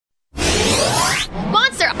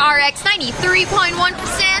RX 93.1%.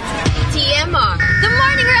 TMR. The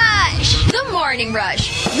Morning Rush. The Morning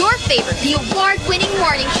Rush. Your favorite, the award-winning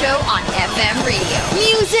morning show on FM radio.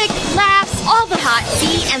 Music, laughs, all the hot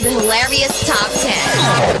tea, and the hilarious top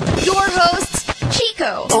 10. Your hosts,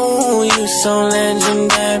 Chico. Oh, you so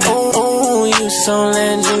legendary. Oh, you so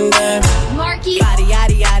legendary. Markki. Yada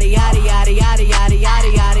yada yada yada yada yada yada yada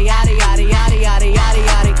yada yada yada yada yada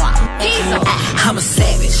yada yada. Hazel. I'm a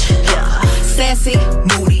savage. Yeah. Sassy,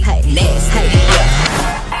 moody, nasty.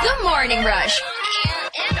 Yeah. The Morning Rush. Air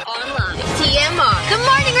and online. TMR. The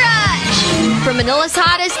Morning Rush. From Manila's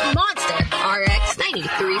hottest, Monster RX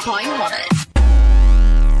 93.1.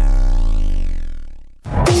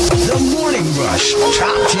 The Morning Rush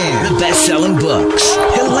Top 10. The best-selling books,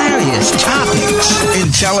 hilarious topics,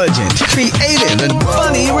 intelligent, creative, and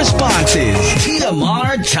funny responses.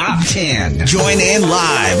 TMR Top 10. Join in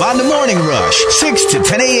live on The Morning Rush, 6 to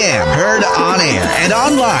 10 a.m. Heard on air and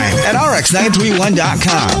online at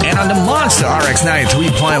rx931.com and on the Monster RX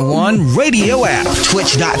 93.1 radio app,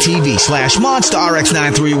 twitch.tv/Monster RX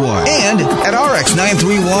 931 and at RX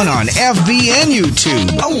 931 on FB and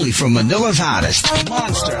YouTube. Only from Manila's hottest,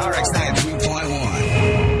 Monster RX 93.1.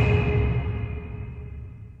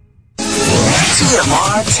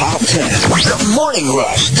 TMR Top 10. The Morning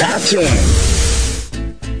Rush Top 10.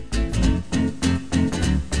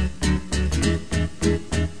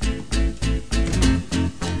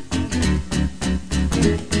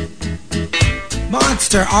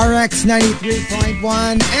 Monster RX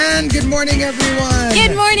 93.1. And good morning, everyone.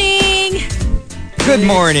 Good morning. Good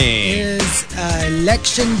morning. It is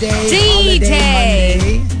Election Day.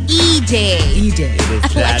 D-Day. Monday. E-Day. E-Day.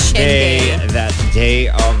 It is that day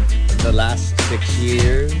of the last 6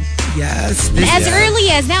 years. Yes. As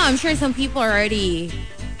early as now, I'm sure some people are already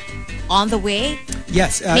on the way.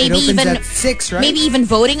 Yes. Maybe it opens even at 6, right? Maybe even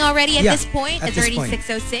voting already at Yeah, this point. at It's this already point.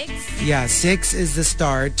 6:06. Yeah, 6 is the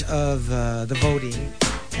start of the voting.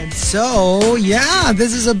 And so, yeah,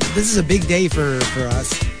 this is a big day for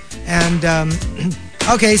us. And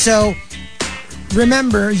okay, so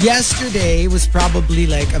remember, yesterday was probably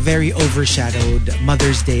like a very overshadowed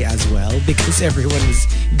Mother's Day as well because everyone was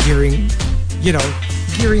gearing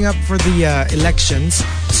up for the elections.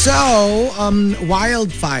 So,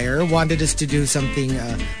 Wildfire wanted us to do something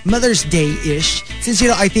Mother's Day-ish. Since,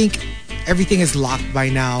 I think everything is locked by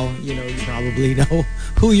now. You probably know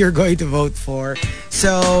who you're going to vote for.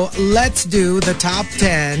 So, let's do the top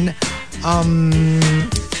 10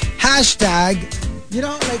 hashtag,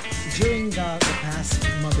 like during the past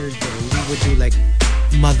Mother's Day, we would do like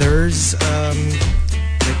mothers,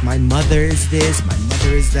 like my mother is this, my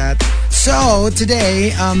mother is that. So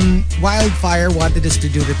today, Wildfire wanted us to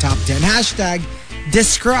do the top 10 hashtag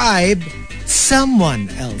describe someone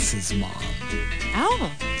else's mom. Oh.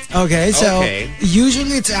 Okay, so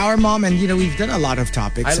usually it's our mom, and we've done a lot of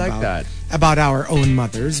topics about our own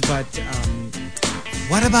mothers, but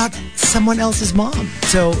what about someone else's mom?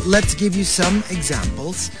 So let's give you some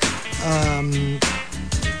examples.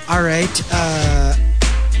 All right.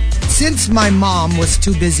 Since my mom was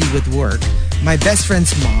too busy with work, my best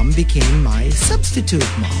friend's mom became my substitute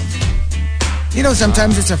mom.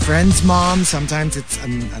 Sometimes it's a friend's mom, sometimes it's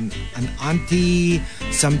an auntie,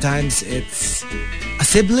 sometimes it's a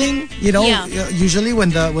sibling. Usually when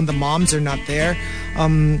the moms are not there,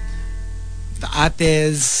 the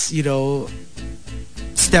ates,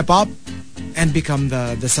 step up and become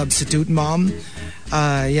the substitute mom.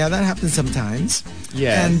 Yeah, that happens sometimes.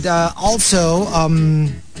 Yes. And also,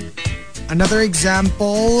 another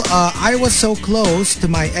example, I was so close to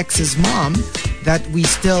my ex's mom that we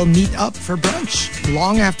still meet up for brunch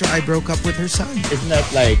long after I broke up with her son. Isn't that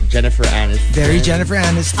like Jennifer Aniston? Very Jennifer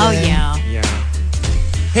Aniston. Oh, yeah. Yeah.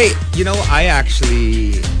 Hey, I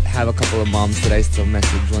actually have a couple of moms that I still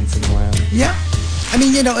message once in a while. Yeah. I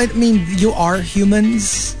mean, you are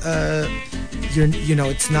humans.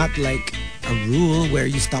 It's not like a rule where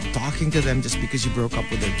you stop talking to them just because you broke up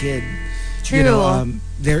with their kid. True.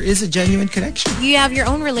 There is a genuine connection. You have your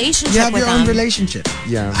own relationship. You have with your them. own relationship.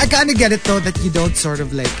 Yeah. I kind of get it though that you don't sort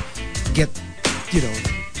of like get,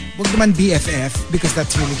 wag naman BFF because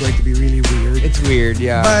that's really going to be really weird. It's weird,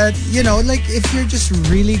 yeah. But, like if you're just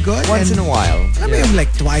really good. Once in a while. I mean,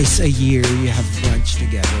 like twice a year you have brunch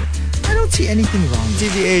together. I don't see anything wrong with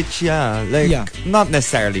it. TVH, yeah. Like, not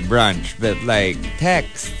necessarily brunch, but like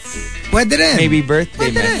texts. Pwede rin. Maybe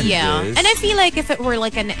birthday messages. Yeah. And I feel like if it were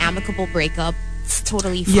like an amicable breakup, it's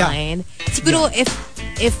totally fine. Siguro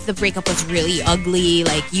if the breakup was really ugly,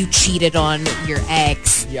 like you cheated on your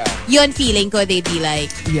ex, yun feeling ko they'd be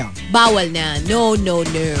like, bawal na. No, no,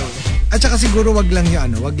 no. At saka siguro wag lang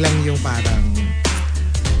yung parang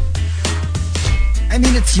I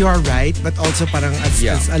mean, it's your right, but also parang as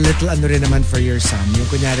a little ano rin naman for your son. Yung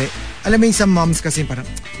kunyari, alam mo yung some moms kasi parang,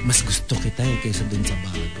 mas gusto kita kaysa dun sa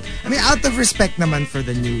bago. I mean, out of respect naman for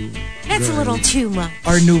the new That's girl, a little too much.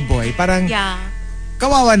 or new boy. Parang, yeah.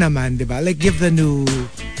 Kawawa naman, di ba? Like, give the new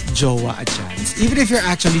jowa a chance. Even if you're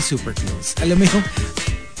actually super close. Alam mo yung,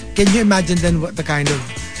 can you imagine then what the kind of,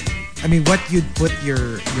 I mean, what you'd put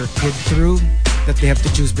your kid through? That they have to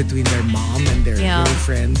choose between their mom and their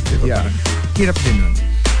girlfriend. Diba? Yeah. Hirap din nun.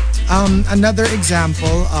 Another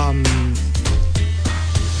example,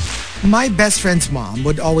 my best friend's mom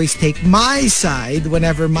would always take my side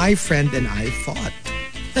whenever my friend and I fought.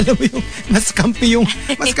 Alam mo yung, mas kampi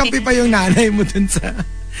pa yung nanay mo dun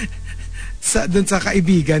sa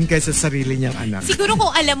kaibigan kaysa sarili niyang anak. Siguro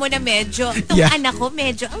kung alam mo na medyo, itong anak ko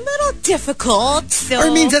medyo a little difficult. So... Or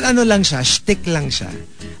minsan ano lang siya, shtick lang siya.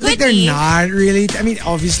 Like they're not really, I mean,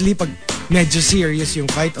 obviously, pag medyo serious yung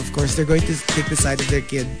fight, of course, they're going to take the side of their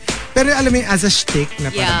kid. Pero alam mo yung as a shtick na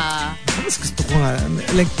parang, mas gusto ko nga,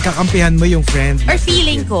 like kakampihan mo yung friend. Or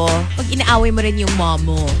feeling ko, pag inaaway mo rin yung mom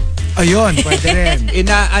mo. Ayun, pwede rin.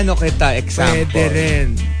 Inaano kita, example. Pwede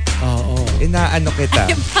rin. Oo. Inaano kita.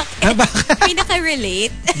 May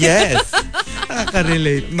naka-relate? Yes.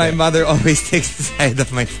 Naka-relate. My mother always takes the side of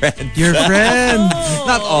my friend. Your friend.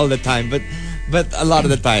 Not all the time, but a lot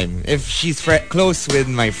of the time. If she's close with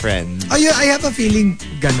my friend. Oh, yeah, I have a feeling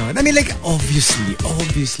ganon. I mean, like, obviously,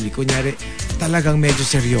 kunyari, talagang medyo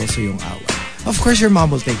seryoso yung away. Of course, your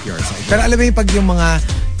mom will take your side. Pero alam mo yung pag yung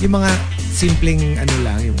mga simpleng, ano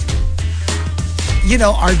lang, yung, you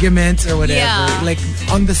know, arguments or whatever. Yeah. Like,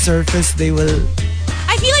 on the surface, they will...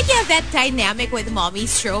 I feel like you have that dynamic with Mommy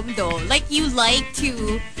Strom though. Like you like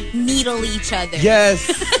to needle each other. Yes,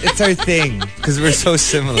 it's our thing because we're so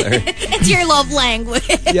similar. It's your love language.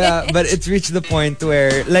 Yeah, but it's reached the point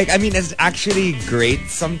where, like, I mean, it's actually great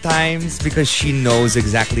sometimes because she knows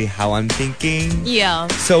exactly how I'm thinking. Yeah.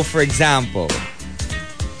 So, for example,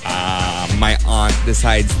 my aunt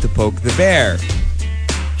decides to poke the bear.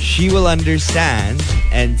 She will understand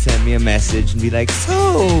and send me a message and be like,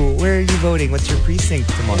 so, where are you voting? What's your precinct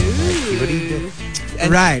tomorrow? Markki? What do you do?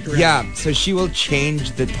 And right. Yeah, so she will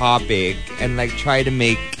change the topic and like try to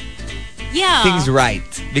make things right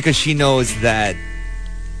because she knows that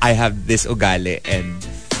I have this ugali and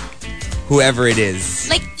whoever it is.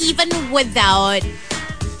 Like even without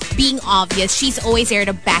being obvious, she's always there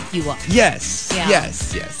to back you up. Yes. Yeah.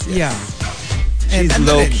 Yes. Yeah. She's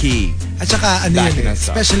low-key. At saka, ano yun,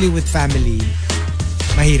 especially with family,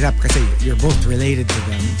 mahirap kasi you're both related to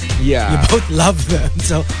them. Yeah. You both love them.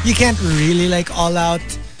 So, you can't really like all out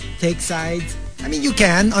take sides. I mean, you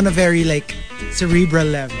can on a very like cerebral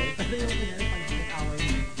level.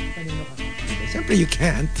 Siyempre, you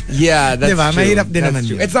can't. Yeah, that's diba? true. Mahirap din naman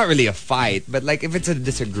true. yun. It's not really a fight, but like if it's a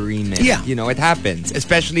disagreement, you know, it happens.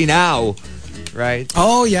 Especially now, right?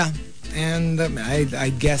 Oh, yeah. And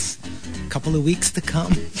I guess a couple of weeks to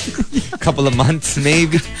come. Couple of months,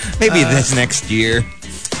 maybe this next year.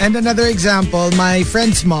 And another example, my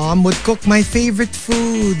friend's mom would cook my favorite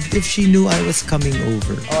food if she knew I was coming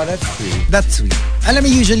over. Oh, that's sweet. That's sweet. Alam mo,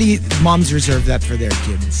 usually moms reserve that for their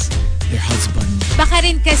kids, their husband. Baka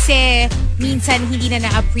rin kasi minsan hindi na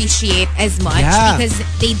na-appreciate as much because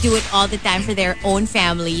they do it all the time for their own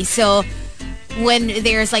family. So when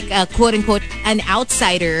there's like a quote-unquote an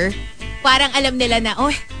outsider, parang alam nila na,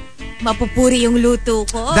 oh, mapupuri yung luto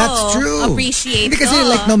ko. That's true. Appreciate because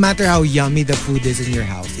like no matter how yummy the food is in your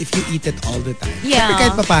house, if you eat it all the time,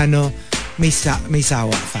 kahit papano, may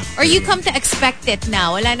sawa factor. Or you come to expect it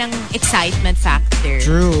now. Wala nang excitement factor.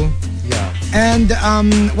 True. Yeah. And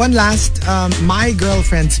one last, my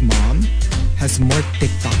girlfriend's mom has more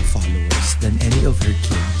TikTok followers than any of her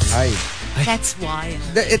kids. Ay. That's wild.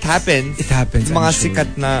 It happens. It happens. Mga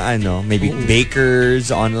sikat na maybe bakers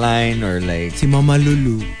online or like si Mama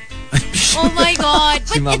Lulu. Oh my God.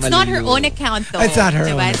 But it's not her own account though. It's not her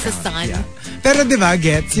diba? own It's account. the son. Yeah. Pero diba,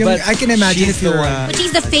 gets? Yung, I can imagine if you're... but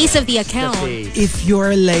she's the face of the account. If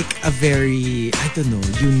you're like a very, I don't know,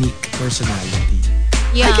 unique personality.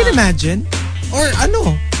 Yeah. I can imagine. Or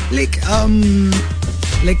ano, like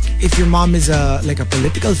if your mom is a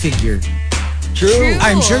political figure. True.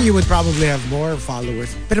 I'm sure you would probably have more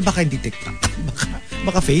followers. Pero baka hindi TikTok.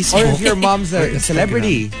 Baka Facebook. Or if your mom's a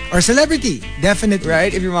celebrity. Or celebrity. Definitely.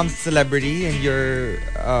 Right? If your mom's a celebrity and you're,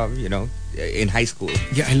 in high school.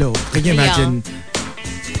 Yeah, hello. Can you imagine,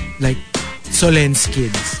 like, Solen's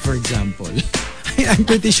kids, for example? I'm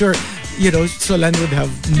pretty sure, Solen would have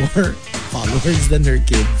more followers than her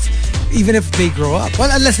kids. Even if they grow up. Well,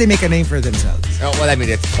 unless they make a name for themselves. Oh, well, I mean,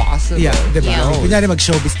 it's possible. Yeah, diba? Yeah. Kunyari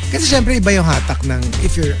mag-showbiz. Kasi syempre, iba yung hatak ng,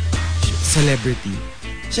 if you're celebrity,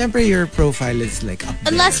 syempre your profile is like up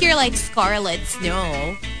Unless there. you're like Scarlett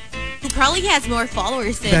Snow, who probably has more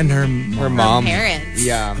followers than her mom. Parents.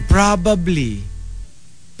 Yeah. Probably.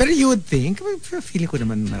 But you would think, feeling ko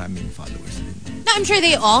naman maraming followers din. No, I'm sure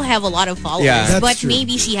they all have a lot of followers, Yeah. but true.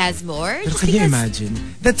 maybe she has more. But can you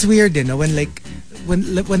imagine? That's weird, you know, when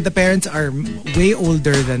the parents are way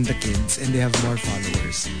older than the kids and they have more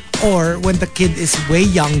followers, or when the kid is way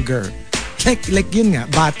younger, like yun nga,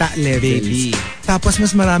 bata levels. Baby. Tapos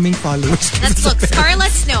mas maraming followers. Let's look. Scarlett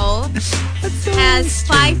Snow has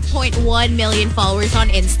 5.1 million followers on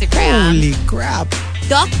Instagram. Holy crap!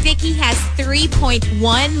 Doc Vicky has 3.1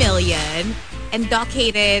 million. And Doc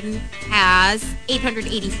Hayden has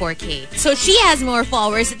 884K. So she has more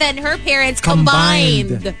followers than her parents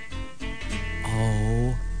combined.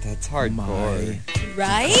 Oh, that's hardcore.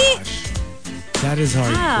 Right? Gosh. That is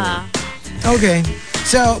hardcore. Yeah. Okay.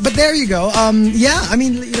 So, but there you go. Yeah, I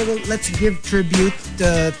mean, you know, let's give tribute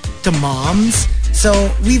to moms. So,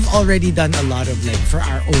 we've already done a lot of like for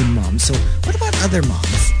our own moms. So, what about other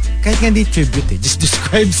moms? Kahit hindi tribute just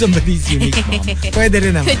describe somebody's unique mom. Pwede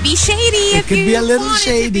rin naman. Could be shady. It could be a little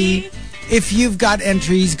shady. If you've got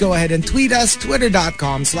entries, go ahead and tweet us,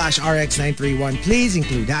 twitter.com/RX931. Please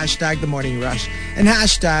include hashtag The Morning Rush and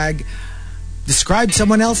hashtag describe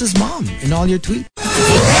someone else's mom in all your tweets.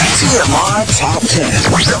 TMR Top 10.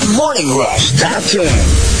 The Morning Rush Top 10.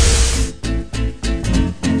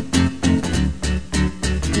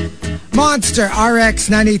 Monster RX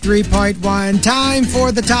 93.1. Time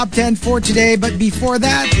for the top 10 for today. But before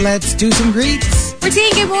that, let's do some greets. We're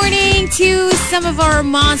saying good morning to some of our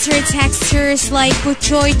monster texters like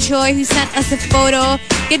Puchoy Choi, who sent us a photo.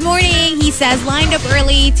 Good morning. He says, lined up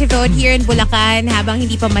early to vote here in Bulacan habang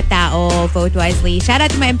hindi pa matao. Vote wisely. Shout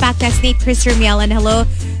out to my Impact Test Nate, Chris Termiel, and hello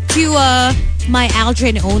to my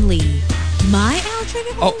Aldrin only. My Aldrin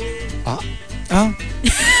only? Oh.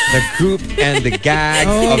 The group and the gag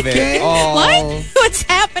of it all. What? What's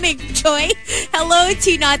happening, Joy? Hello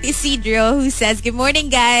to Not Isidro, who says, good morning,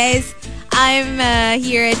 guys. I'm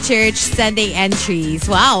here at church sending entries.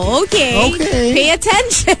 Wow, okay. Pay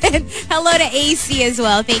attention. Hello to AC as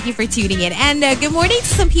well. Thank you for tuning in. And good morning to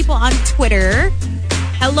some people on Twitter.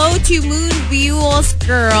 Hello to Moonbuell's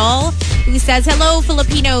Girl, who says, hello,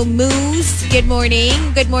 Filipino Moose. Good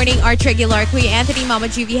morning. Good morning, Arch Regular, Kuya Anthony, Mama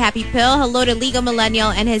Juvie, Happy Pill. Hello to Legal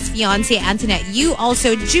Millennial and his fiancée, Antoinette Yu.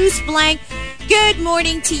 Also, Juice Blank. Good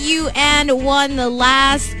morning to you. And one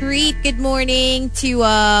last greet. Good morning to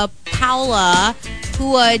Paula,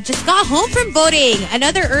 who just got home from voting.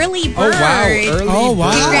 Another early bird. Oh,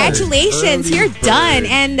 wow. Congratulations. You're done.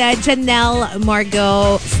 And Janelle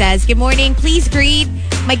Margot says, good morning. Please greet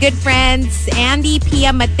my good friends Andy,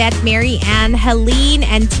 Pia, Matet, Mary Ann, Helene,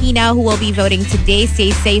 and Tina, who will be voting today.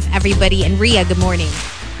 Stay safe, everybody. And Rhea, good morning.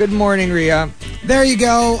 Good morning, Rhea. There you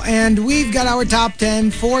go. And we've got our top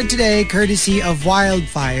 10 for today, courtesy of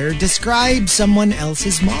Wildfire. Describe someone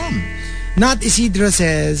else's mom. Not Isidro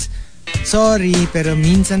says, sorry, pero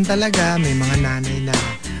minsan talaga may mga nanay na,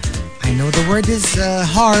 I know the word is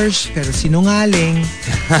harsh, pero sinungaling.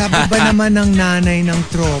 Sabi ba naman ng nanay ng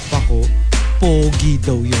tropa ko, pogi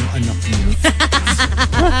daw yung anak niya.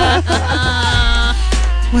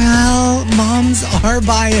 Well, moms are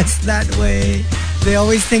biased that way. They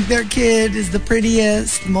always think their kid is the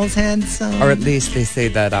prettiest, most handsome. Or at least they say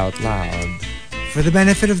that out loud. For the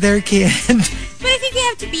benefit of their kid. But I think they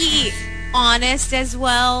have to be honest as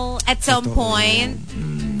well at some point.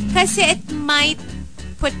 Kasi it might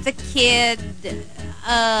put the kid,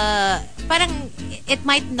 parang it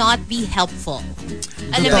might not be helpful.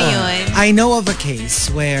 Alam mo yun? I know of a case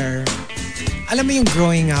where, alam mo yung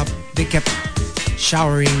growing up, they kept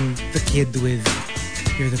showering the kid with,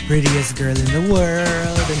 you're the prettiest girl in the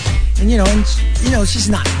world, and she's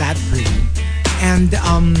not that pretty, and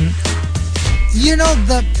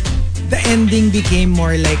the ending became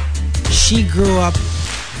more like she grew up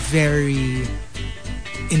very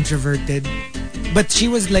introverted, but she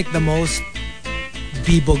was like the most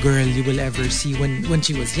Bibo girl you will ever see when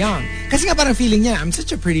she was young. Kasi nga parang feeling niya, I'm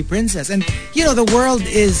such a pretty princess, and the world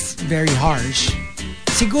is very harsh.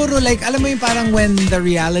 Siguro like, alam mo yung parang when the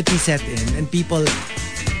reality set in and people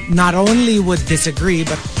not only would disagree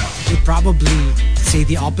but would probably say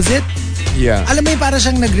the opposite. Yeah. Alam mo yung parang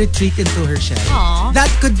siyang nag-retreat into her shell. Aww.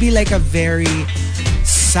 That could be like a very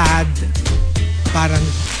sad parang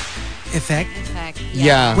effect.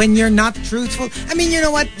 Yeah. When you're not truthful. I mean, you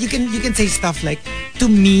know what? You can say stuff like, to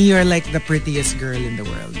me, you're like the prettiest girl in the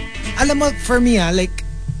world. Alam mo, for me, like,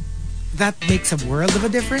 that makes a world of a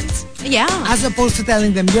difference. Yeah. As opposed to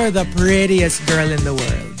telling them, you're the prettiest girl in the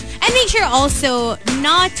world. And make sure also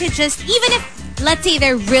not to just, even if let's say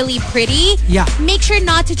they're really pretty, make sure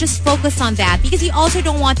not to just focus on that, because you also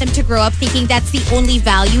don't want them to grow up thinking that's the only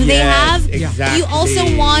value they have. Exactly. You also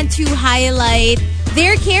want to highlight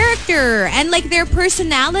their character and like their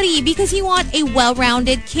personality, because you want a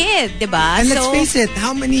well-rounded kid, diba? And let's face it,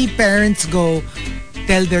 how many parents go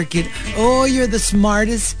tell their kid, oh, you're the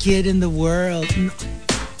smartest kid in the world?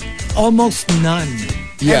 Almost none.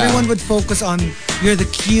 Everyone would focus on, you're the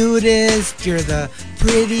cutest, you're the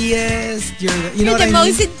prettiest, you're the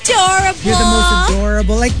most adorable. You're the most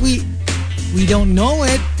adorable. Like we don't know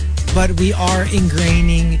it, but we are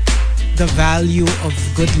ingraining the value of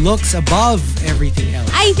good looks above everything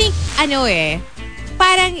else. I think,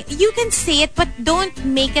 parang you can say it, but don't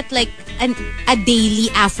make it like a daily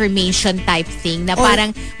affirmation type thing na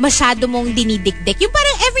parang masyado mong dinidikdik. Yung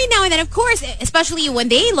parang every now and then, of course, especially when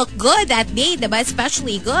they look good that day, diba?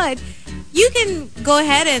 Especially good, you can go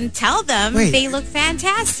ahead and tell them they look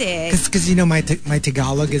fantastic. Because my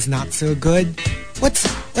Tagalog is not so good. What's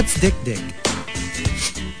dik-dik?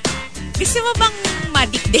 Gusto mo bang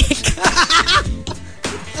madikdik?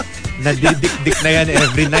 Nadidikdik na yan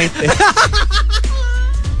every night eh.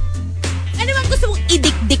 Ano bang gusto mong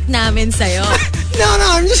idikdik namin sa'yo? No,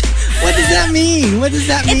 I'm just... What does that mean? What does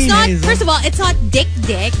that mean, It's not, Hazel? first of all, it's not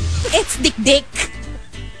dick-dick. It's dick-dick.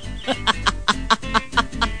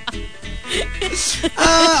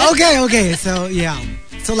 Okay. So, yeah.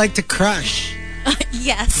 So, like to crush.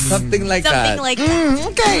 Yes. Something like that. Something like that.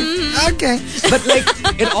 Okay. But like,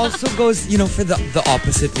 it also goes, for the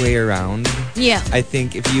opposite way around. Yeah. I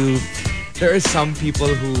think there are some people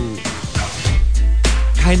who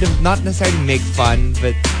kind of not necessarily make fun,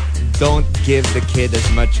 but don't give the kid as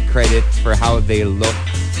much credit for how they look.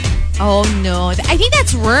 Oh no, I think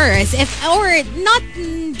that's worse.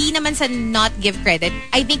 Di naman sa not give credit.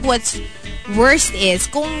 I think what's worst is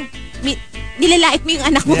kung nilalait mo yung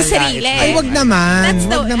anak mong sarili. Ay, wag naman.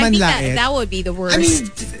 Wag naman lait. That would be the worst. I mean,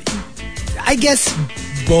 I guess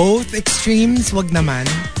both extremes, wag naman.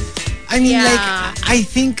 I mean, I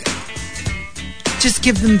think just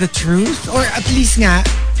give them the truth, or at least nga,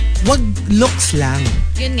 wag looks lang.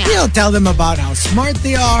 Yun nga. Tell them about how smart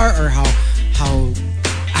they are, or how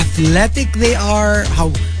athletic they are,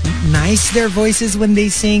 how nice their voice is when they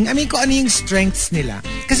sing. I mean, kung ano yung strengths nila.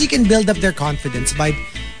 Because you can build up their confidence by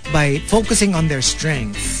focusing on their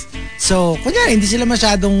strengths. So, kunyari, hindi sila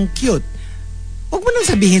masyadong cute. Huwag mo nang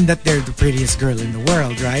sabihin that they're the prettiest girl in the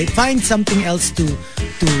world, right? Find something else to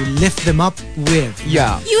lift them up with.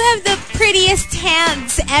 Yeah. You have the prettiest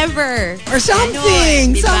hands ever. Or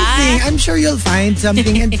something. Something. I'm sure you'll find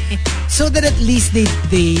something. And so that at least they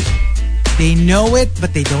know it,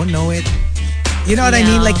 but they don't know it. You know what I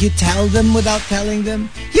mean? Like you tell them without telling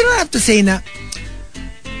them. You don't have to say na,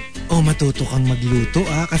 oh, matuto kang magluto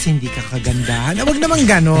kasi hindi ka kagandahan. Wag naman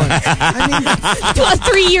ganon. I mean, to a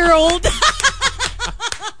 3-year-old.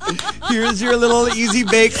 Here's your little easy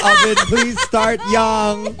bake oven. Please start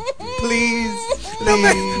young. Please. No,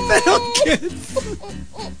 pero kids.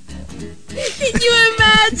 Can you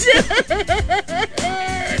imagine?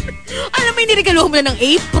 Alam mo, nirigalo mo na ng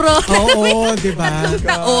apron. Oo, diba?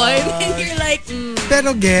 Taon. And you're like,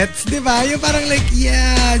 Pero gets, diba? Yung parang like,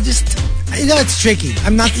 yeah, just... it's tricky.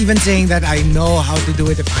 I'm not even saying that I know how to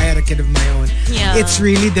do it if I had a kid of my own. Yeah. It's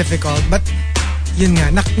really difficult. But, yun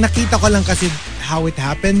nga, nakita ko lang kasi how it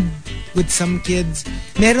happened with some kids.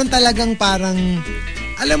 Meron talagang parang,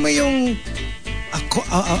 alam mo yung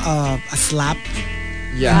a slap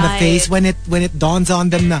in the face when it dawns on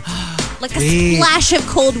them na, like a splash of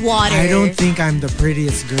cold water. I don't think I'm the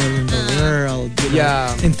prettiest girl in the world.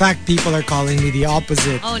 Yeah. In fact, people are calling me the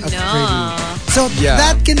opposite of pretty. So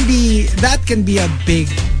that can be a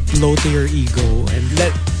big blow to your ego. And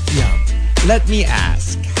let me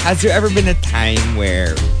ask, has there ever been a time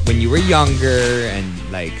where when you were younger and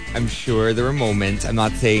like, I'm sure there were moments, I'm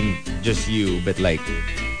not saying just you, but like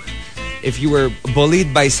if you were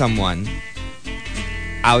bullied by someone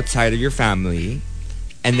outside of your family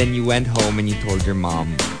and then you went home and you told your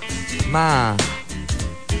mom, Ma,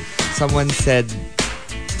 someone said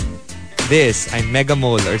this, I'm mega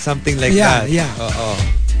mole or something like that. Yeah.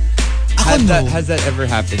 Has that ever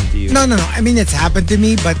happened to you? No. I mean, it's happened to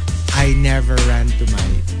me, but I never ran to my...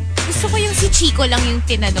 Gusto ko yung si Chico lang yung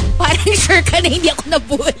tinanong. Parang sure ka na hindi ako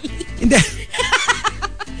nabully. Hindi.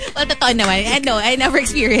 Well, totoo naman. No, I never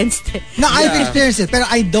experienced it. No, I've experienced it, but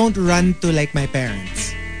I don't run to like my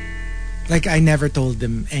parents. Like, I never told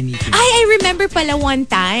them anything. I remember pala one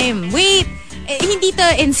time. Wait, hindi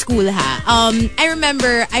to in school ha. I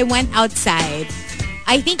remember I went outside.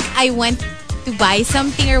 I think I went to buy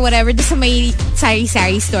something or whatever sa may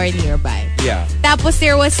sari-sari store nearby. Yeah. Tapos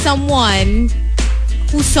there was someone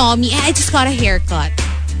who saw me, I just got a haircut.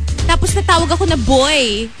 Tapos natawag ako na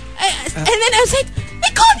boy. And then I was like,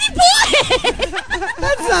 they called me boy!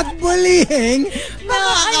 That's not bullying.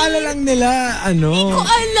 Akala lang nila, ano. Hindi ko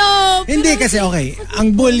alam. Hindi kasi, okay.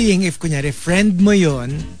 Ang bullying, if kunyari, friend mo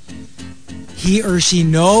yon, he or she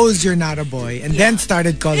knows you're not a boy and then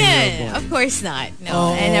started calling you a boy. Of course not.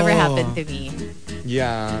 No, it never happened to me.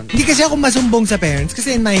 Yeah. Hindi kasi ako masumbong sa parents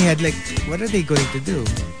kasi in my head, like, what are they going to do?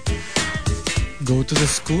 Go to the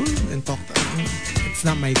school and talk to them? It's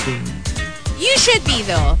not my thing. You should be,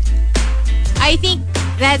 though. I think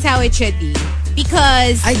that's how it should be.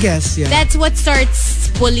 Because I guess, yeah. That's what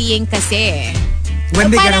starts bullying kasi.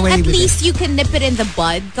 When they get away at with least it. you can nip it in the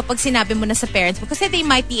bud kapag sinabi mo na sa parents mo kasi they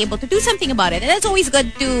might be able to do something about it. And it's always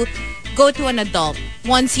good to go to an adult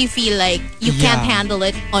once you feel like you can't handle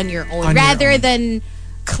it on your own. Rather than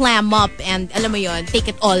clam up and, alam mo yon, take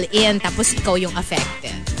it all in tapos ikaw yung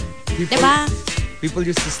affected. Diba? People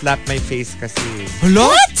used to slap my face kasi. Hello?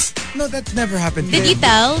 What? No, that never happened. Did you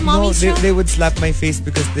tell, Mommy? No, they would slap my face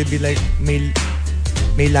because they'd be like, may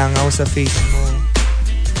langaw sa face mo.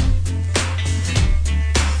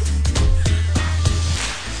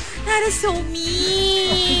 That is so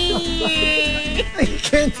mean. I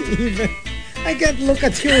can't look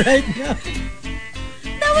at you right now.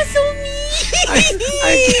 That was so mean.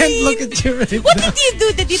 I can't look at you right now. What did you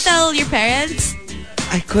do? Did you tell your parents?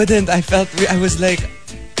 I couldn't. I felt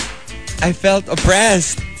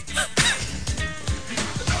oppressed.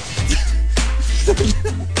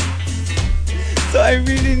 So I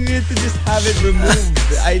really needed to just have it removed.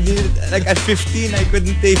 I needed, like at 15, I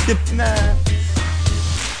couldn't take it na.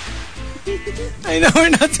 I know we're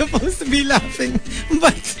not supposed to be laughing,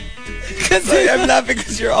 but Sorry, I'm laughing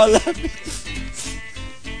because you're all laughing.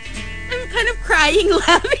 I'm kind of crying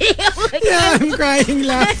laughing. I'm crying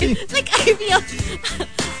laughing. Like I feel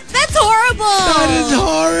that's horrible. That is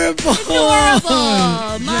horrible. It's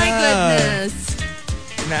horrible. My goodness.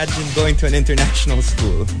 Imagine going to an international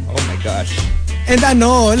school. Oh my gosh. And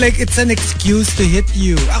like it's an excuse to hit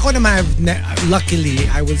you. Ako naman, luckily,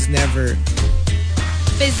 I was never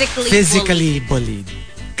physically bullied.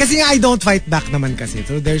 Kasi I don't fight back naman kasi.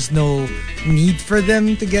 So there's no need for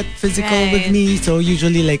them to get physical with me. So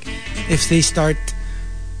usually like if they start,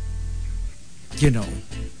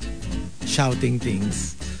 shouting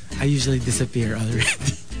things, I usually disappear already.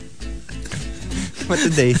 What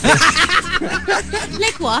did they say?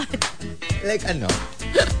 Like what? Like ano?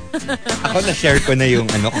 Ako na-share ko na yung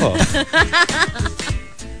ano ko.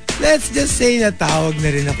 Let's just say na tawag na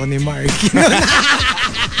rin ako ni Markki.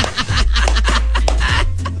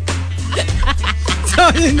 So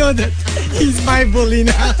you know that he's my bully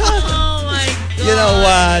now. Oh my God. You know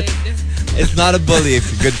what? It's not a bully if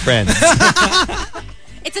you're good friends.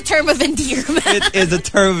 It's a term of endearment. It is a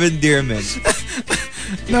term of endearment.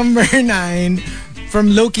 Number 9,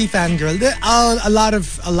 from Loki Fangirl. A lot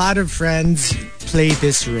of friends play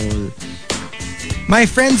this role. My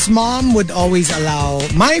friend's mom would always allow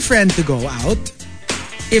my friend to go out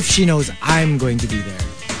if she knows I'm going to be there.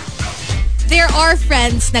 There are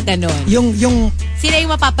friends na ganon. Yung sila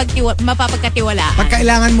yung mapapagkatiwalaan. Pag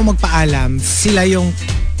kailangan mo magpaalam, sila yung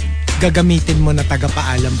gagamitin mo na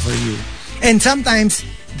tagapaalam for you. And sometimes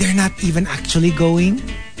they're not even actually going.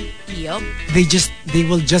 Yup. They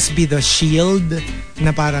will just be the shield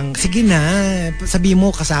na parang, sige na, sabi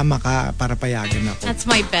mo kasama ka para payagan ako. That's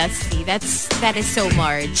my bestie. That is so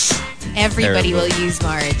Marge. Everybody will use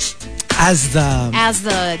Marge. As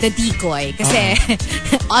the decoy. Kasi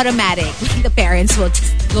automatic. The parents will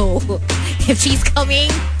just go. If she's coming,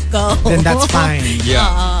 go. Then that's fine.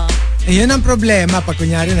 Yeah. Yun ang problema pag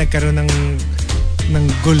kunyari nagkaroon ng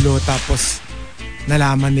gulo tapos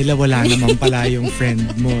nalaman nila wala naman pala yung friend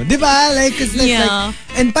mo. Di ba? Like, it's like,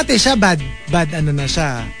 and pati siya, bad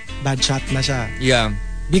shot na siya. Yeah.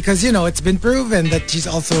 Because, it's been proven that she's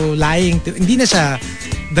also lying to, hindi na siya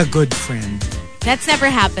the good friend. That's never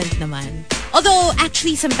happened naman. Although,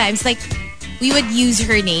 actually, sometimes, like, we would use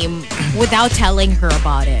her name without telling her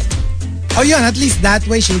about it. Oh, yun. At least that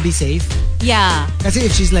way she'll be safe. Yeah. Kasi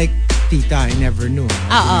if she's like, tita, I never knew.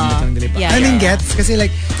 Yeah. I mean, gets? Kasi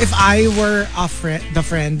like, if I were the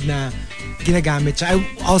friend na ginagamit siya,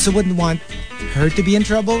 I also wouldn't want her to be in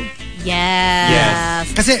trouble.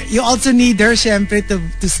 Yes. Kasi you also need her, syempre,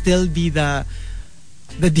 to still be the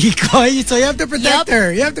decoy. So you have to protect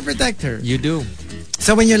her. You have to protect her. You do.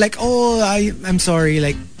 So when you're like, oh, I'm sorry,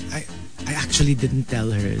 like, I actually didn't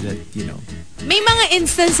tell her that, May mga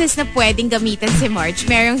instances na pwedeng gamitin si Marge,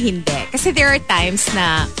 merong hindi. Kasi there are times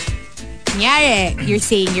na, kunyari, you're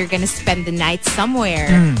saying you're gonna spend the night somewhere.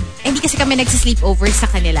 Hindi kasi kami nagsisleep over sa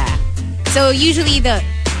kanila. So usually the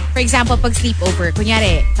for example, pag sleepover,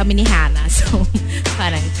 kunyari, kami ni Hannah. So,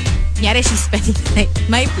 parang, kunyari, she's spending the night at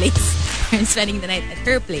my place. We're spending the night at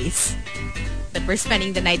her place. But we're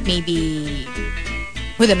spending the night maybe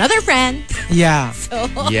with another friend. Yeah. So,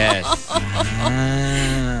 Yes.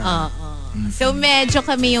 So, medyo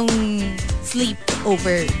kami yung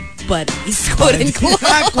sleepover buddies. Quote unquote.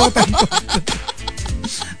 Quote unquote.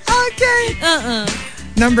 Okay.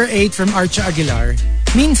 Number 8 from Archa Aguilar.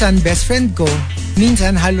 Minsan, best friend ko.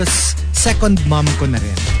 Minsan, halos second mom ko na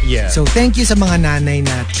rin. Yeah. So, thank you sa mga nanay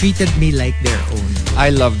na treated me like their own.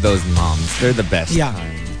 I love those moms. They're the best. Yeah.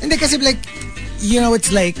 Hindi kasi like, you know,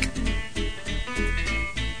 it's like,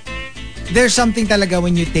 there's something talaga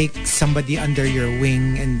when you take somebody under your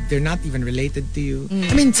wing and they're not even related to you.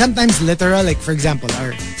 I mean, sometimes literal, like for example,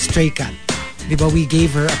 our stray cat. Diba, we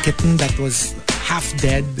gave her a kitten that was half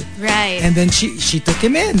dead. Right. And then she took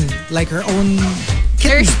him in like her own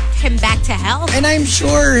kitten. Nursed him back to health. And I'm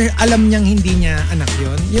sure alam niyang hindi niya anak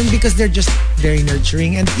yun. Yung because they're just very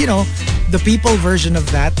nurturing. And you know, the people version of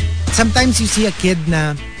that, sometimes you see a kid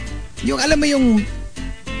na, yung alam mo yung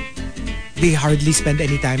they hardly spend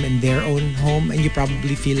any time in their own home and you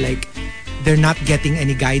probably feel like they're not getting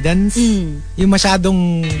any guidance. Yung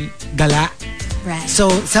masyadong gala. Right. So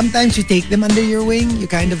sometimes you take them under your wing. You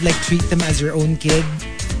kind of like treat them as your own kid.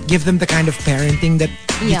 Give them the kind of parenting that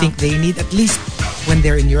you think they need, at least when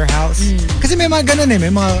they're in your house. Kasi may mga ganun may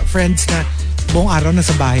mga friends na buong araw na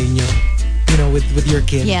sa bahay nyo, you know, with your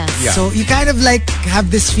kid. Yes. Yeah. So you kind of like have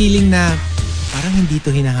this feeling na parang hindi to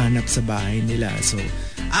hinahanap sa bahay nila. So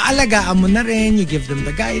aalagaan mo na rin, you give them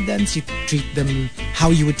the guidance, you treat them how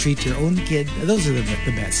you would treat your own kid. Those are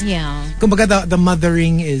the best. Yeah. Kumbaga the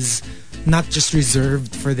mothering is not just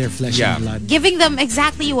reserved for their flesh and blood. Giving them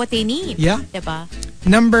exactly what they need. Yeah. Diba?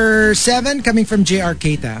 Number 7, coming from JR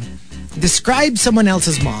Keita. Describe someone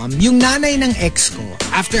else's mom. Yung nanay ng ex ko,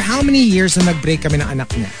 after how many years na nag-break kami ng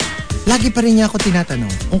anak niya, lagi pa rin niya ako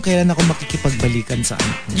tinatanong kung kailan ako makikipagbalikan sa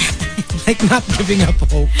anak niya. Like not giving up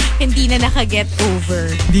hope. Hindi na nakaget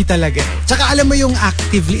over. Hindi talaga. Tsaka alam mo yung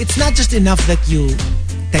actively, it's not just enough that you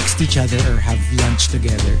text each other or have lunch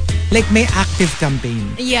together. Like may active campaign.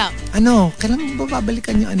 Yeah. Ano, kailan mo ba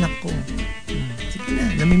babalikan yung anak ko? Sige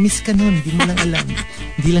na, namimiss ka nun. Hindi mo lang alam.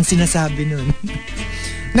 Hindi lang sinasabi nun.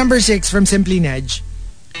 Number 6 from Simply Nedge.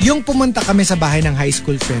 Yung pumunta kami sa bahay ng high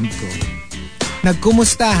school friend ko.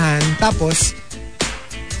 Nagkumustahan, tapos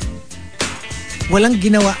walang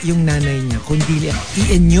ginawa yung nanay niya kundi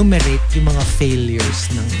i-enumerate yung mga failures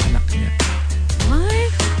ng anak niya.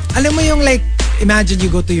 What? Alam mo yung like, imagine you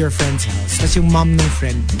go to your friend's house, tapos yung mom ng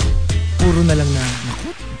friend mo, puro na lang na, naku,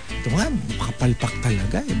 ito nga, makapalpak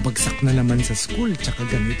talaga. Bagsak na naman sa school, tsaka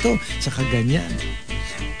ganito, tsaka ganyan.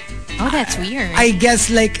 Oh, that's weird. I guess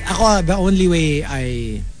like, ako, the only way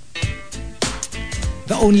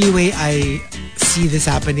I see this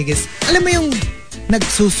happening is, alam mo yung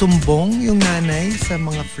nagsusumbong yung nanay sa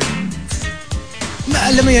mga friends.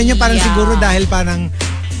 Alam mo yun, yung parang siguro dahil parang,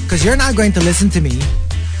 because you're not going to listen to me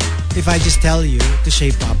if I just tell you to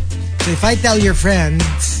shape up. So if I tell your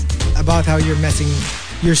friends about how you're messing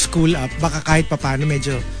your school up, baka kahit papano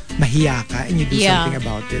medyo mahiya ka and you do something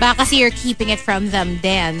about it. Baka kasi you're keeping it from them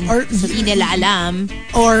then. Or, so di nila alam.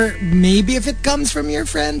 Or maybe if it comes from your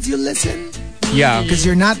friends, you listen. Yeah. Because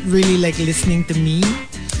you're not really like listening to me.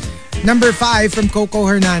 Number 5 from Coco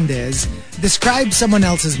Hernandez. Describe someone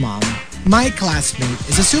else's mom. My classmate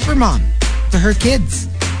is a super mom to her kids.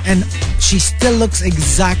 And she still looks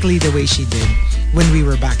exactly the way she did when we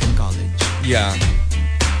were back in college. Yeah.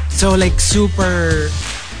 So like super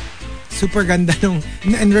ganda nung,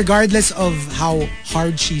 and regardless of how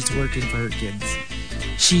hard she's working for her kids,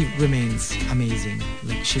 she remains amazing.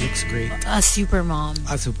 Like she looks great. A super mom.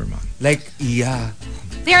 A super mom. Like, yeah.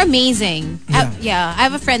 They're amazing. Yeah. I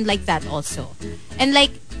have a friend like that also. And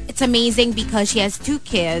like, it's amazing because she has 2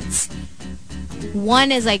 kids.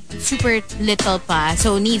 One is like super little pa,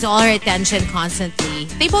 so needs all her attention constantly.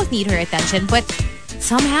 They both need her attention, but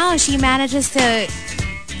somehow she manages to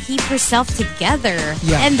keep herself together.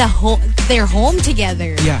 Yeah. And they're home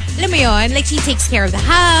together. Yeah. Alam mo yun? Like she takes care of the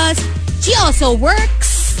house. She also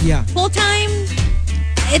works. Yeah. Full time.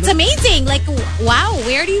 It's amazing. Like, wow,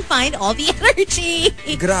 where do you find all the energy?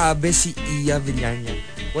 Grabe si Iya Villania.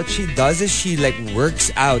 What she does is she like works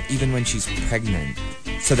out even when she's pregnant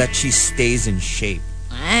so that she stays in shape.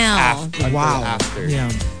 Wow. Until after. Yeah.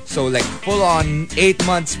 So like full on 8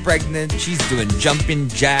 months pregnant, she's doing jumping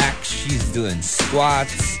jacks, she's doing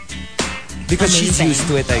squats. Because she's Amazing. used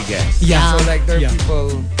to it, I guess. Yeah. So like there are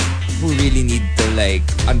people who really need to like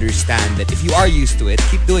understand that if you are used to it,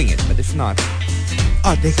 keep doing it. But if not,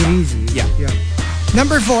 take it easy. Yeah.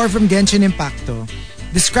 Number 4 from Genshin Impacto.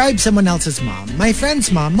 describe someone else's mom. My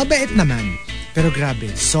friend's mom, mabait naman. Pero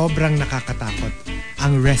grabe, sobrang nakakatakot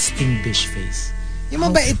ang resting bitch face. Yung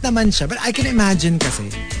mabait naman siya. But I can imagine kasi.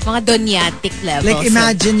 Mga donyatic levels. Like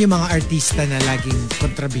imagine yung mga artista na laging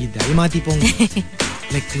kontrabida. Yung mga tipong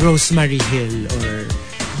like Rosemary Hill or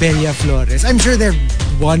Bella Flores. I'm sure they're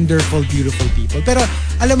wonderful, beautiful people. Pero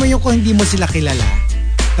alam mo yung kung hindi mo sila kilala,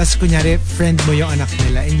 tas kunyari friend mo yung anak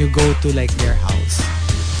nila and you go to like their house.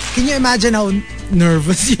 Can you imagine how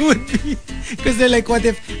nervous you would be? Because they're like, what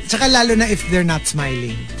if... Tsaka lalo na if they're not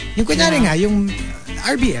smiling. Yung kunyari nga, yung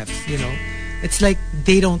RBF, you know, it's like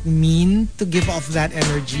they don't mean to give off that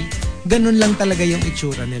energy. Ganun lang talaga yung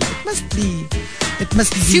itsura nila. It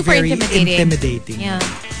must be super very intimidating. Yeah.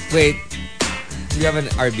 Wait, you have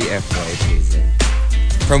an RBF, right, Hazel?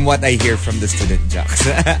 From what I hear from the student jocks.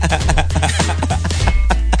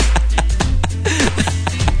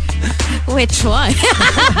 Which one?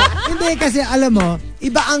 Hindi, kasi alam mo,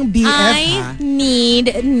 iba ang BF I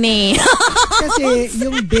need name. Kasi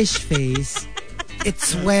yung bitch face,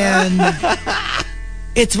 it's when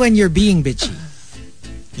you're being bitchy.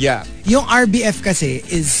 Yeah. Yung RBF kasi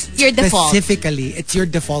is your default. Specifically, it's your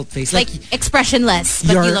default face. Like expressionless,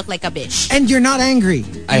 but you look like a bitch. And you're not angry.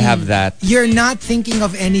 I have that. You're not thinking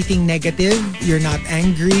of anything negative. You're not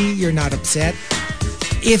angry. You're not upset.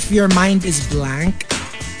 If your mind is blank,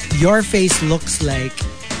 your face looks like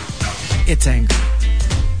it's angry.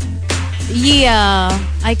 Yeah,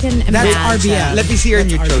 I can imagine. That's RBF. Let me see your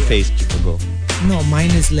neutral face, Chico. Go. No,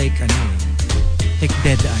 mine is like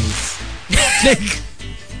dead eyes. Like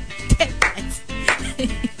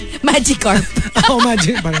Magikarp. Oh,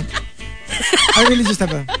 magic. Parang, I really just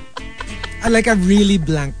have a really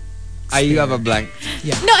blank stare. You have a blank.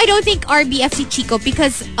 Yeah. No, I don't think RBF si Chico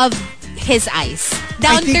because of his eyes.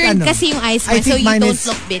 Downturned kasi yung eyes mo, so you don't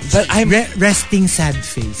look bitchy. But I'm resting sad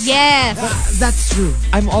face. Yes. That's true.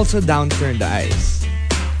 I'm also downturned eyes.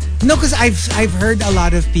 No, because I've heard a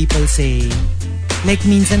lot of people say, like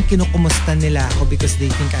minsan kinukumusta nila ako because they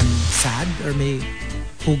think I'm sad or may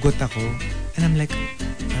hugot ako. And I'm like,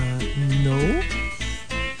 no.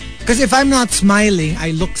 Because if I'm not smiling,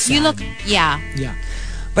 I look sad. You look, yeah. Yeah.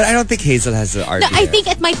 But I don't think Hazel has the RBF. No, I think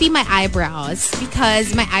it might be my eyebrows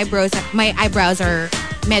because my eyebrows are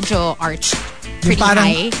medyo arched pretty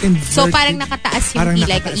high. So parang nakataas yung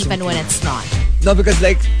kilay even when it's not. No, because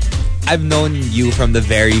like I've known you from the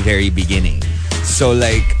very, very beginning. So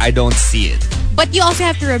like I don't see it. But you also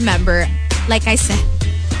have to remember, like I said,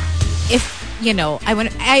 if you know,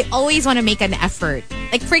 I always want to make an effort.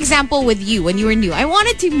 Like for example, with you when you were new, I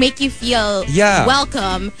wanted to make you feel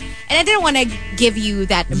welcome, and I didn't want to give you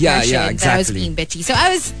that impression that I was being bitchy. So I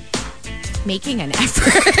was making an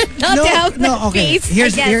effort not to have that face. I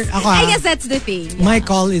guess that's the thing. Yeah. My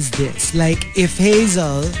call is this: like if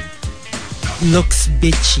Hazel looks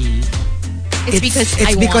bitchy, it's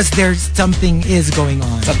because there's something is going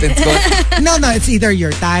on. Something's going. No, it's either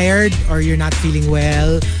you're tired or you're not feeling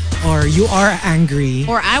well. Or you are angry.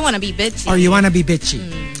 Or I want to be bitchy. Or you want to be bitchy.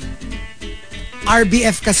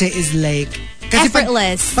 RBF kasi is like... Kasi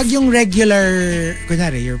effortless. Pag yung regular...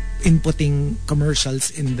 Kunyari, you're inputting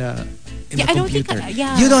commercials in the computer. I don't think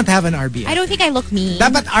you don't have an RBF. I don't think I look mean.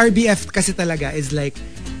 Dapat RBF kasi talaga is like...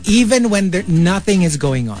 Even when nothing is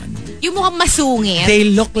going on. Yung mukhang masungit. They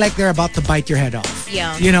look like they're about to bite your head off.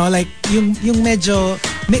 Yeah. You know, like yung medyo...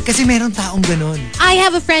 kasi meron taong ganun. I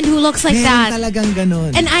have a friend who looks like that. Meron talagang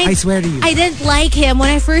ganun. And I swear to you. I didn't like him when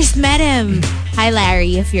I first met him. Hi,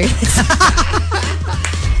 Larry, if you're listening.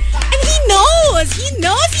 And he knows.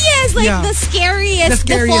 He has like the scariest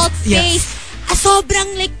default face.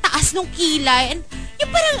 Sobrang like taas nung kilay. And yung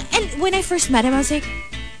parang, and when I first met him, I was like,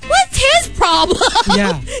 what's his problem?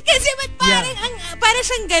 Yeah. Kasi parang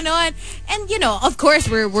siyang ganon. And you know, of course,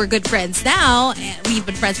 we're good friends now. We've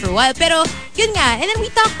been friends for a while. Pero yun nga. And then we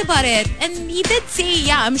talked about it. And he did say,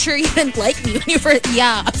 I'm sure you didn't like me when you first,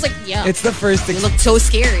 I was like, It's the first... You looked so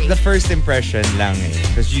scary. The first impression lang eh.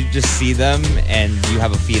 Because you just see them and you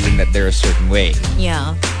have a feeling that they're a certain way.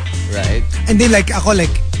 Yeah. Right? And then like, ako like,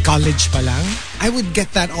 college pa lang, I would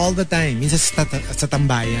get that all the time. Minsan sa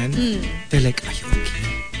tambayan, they're like, are you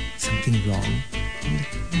okay? Something wrong? I'm like,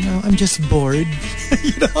 no, I'm just bored.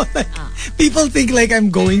 You know, like people think like I'm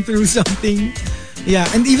going through something. Yeah,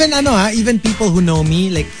 and even even people who know me,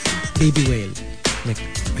 like Baby Whale, like,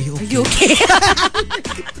 are you okay? Are you okay?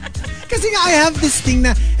 Kasi I have this thing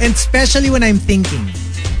na, and especially when I'm thinking.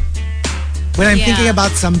 When I'm thinking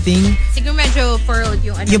about something, siguro medyo furrowed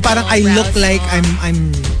yung parang I look like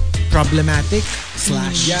I'm problematic /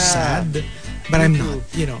 sad. But I'm not,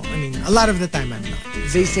 you know. I mean, a lot of the time I'm not.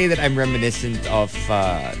 They say that I'm reminiscent of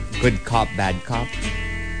Good Cop, Bad Cop.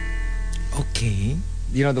 Okay.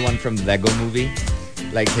 you know the one from Lego Movie?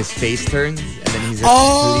 Like his face turns and then he's a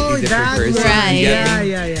completely different person. Right.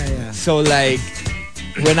 Yeah. So like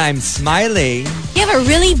when I'm smiling, you have a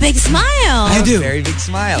really big smile. I do. A very big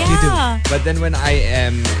smile. Yeah. You do. But then when I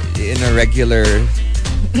am in a regular,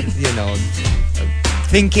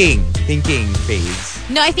 thinking phase.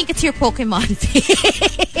 No, I think it's your Pokemon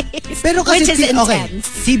face. Pero kasi which is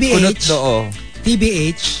intense. Okay.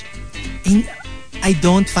 TBH, I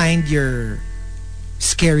don't find your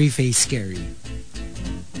scary face scary.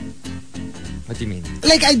 What do you mean?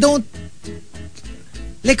 Like, I don't...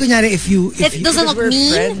 Like, kunyari, if you it doesn't look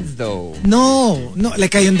mean? Friends, though. No.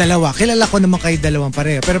 Like, kayong dalawa. Kilala ko naman kayo dalawang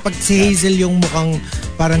pareho. Pero pag si Hazel yung mukhang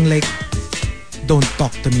parang like, don't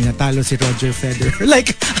talk to me, natalo si Roger Federer.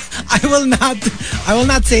 Like, I will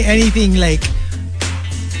not say anything like,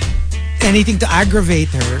 anything to aggravate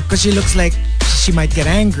her because she looks like she might get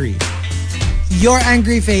angry. Your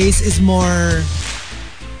angry face is more,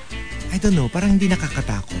 I don't know, parang hindi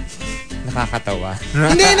nakakatakot. Nakakatawa. No.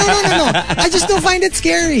 I just don't find it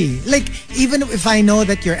scary. Like, even if I know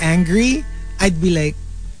that you're angry, I'd be like,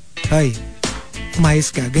 hey,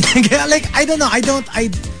 umayos ka. Like, I don't know. I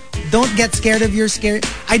don't get scared of your scare.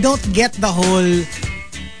 I don't get the whole,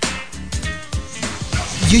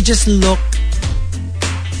 you just look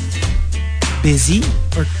busy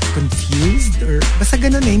or confused or basta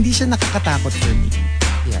ganun eh. Hindi siya nakakatakot for me.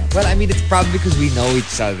 Yeah. Well, I mean, it's probably because we know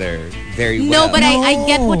each other very well. No, but I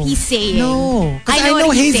get what he's saying. No, because I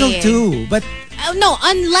know Hazel too. But no,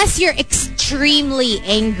 unless you're extremely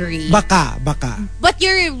angry. Baka. But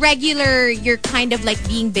you're kind of like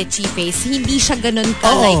being bitchy face. Hindi siya ganun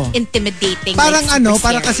ka like intimidating. Parang like,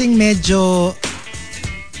 parang kasing medyo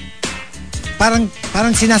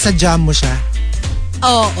parang sinasadya mo siya.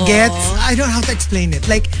 Gets? I don't know how to explain it.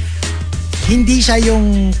 Like, hindi siya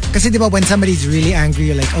yung... Kasi diba when somebody's really angry,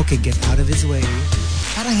 you're like, okay, get out of his way.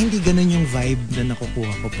 Parang hindi ganun yung vibe na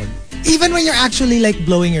nakukuha ko pag... Even when you're actually like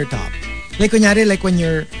blowing your top. Like, kunyari, like when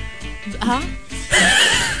you're... Huh?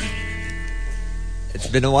 It's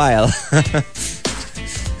been a while.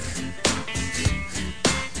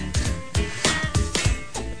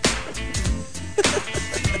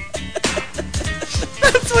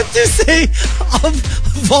 That's what you say of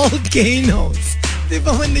volcanoes.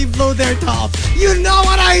 Diba when they blow their top? You know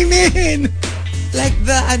what I mean! Like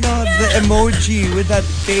the emoji with that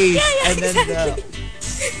face and then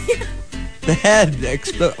the head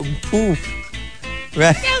explode. Poof.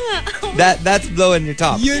 Right? That's blowing your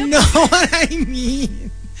top. You know what I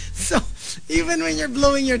mean? So, even when you're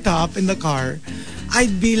blowing your top in the car,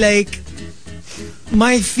 I'd be like,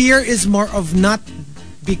 my fear is more of not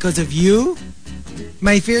because of you.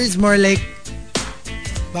 My fear is more like,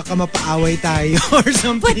 baka mapaaway tayo or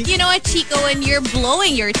something. But you know what, Chico, when you're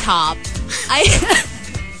blowing your top,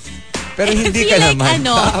 Pero hindi ka like, naman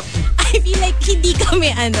top. I feel like hindi kami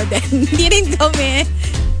din. Hindi rin kami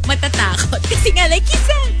matatakot. Kasi nga, like you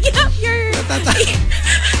said, you have your...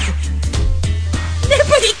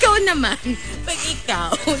 But ikaw naman, pag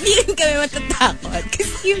ikaw, hindi rin kami matatakot.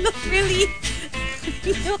 Kasi you look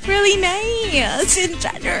really nice in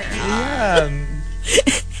general. Yeah.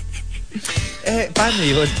 Paano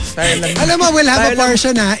yun? Alam mo, we'll have a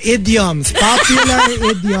portion idioms. Popular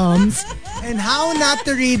idioms. And how not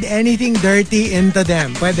to read anything dirty into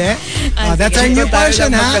them. Pwede? That's our new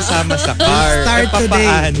portion, ha? Magkasama sa car. Start today.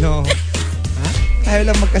 Paano? Tayo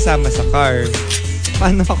lang magkasama sa car.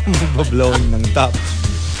 Paano ako magbablowing ng top?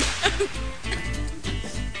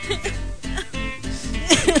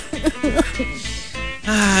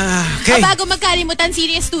 Okay. Bago magkalimutan,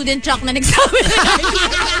 sino yung student jock na nagsabi na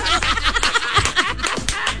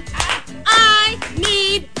I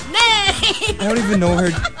need name. I don't even know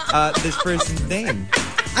this person's name.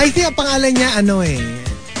 I think ang pangalan niya,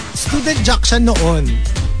 student jock siya noon.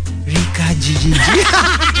 Rika GGG.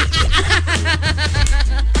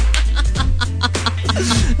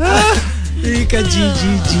 Rika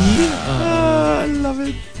GGG. I love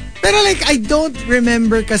it. Pero like, I don't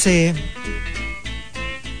remember kasi,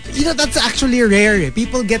 that's actually rare.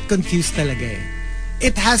 People get confused talaga eh.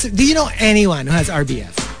 It has, do you know anyone who has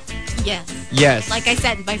RBF? Yes. Like I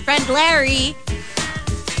said, my friend Larry.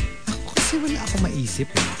 Ako kasi wala ako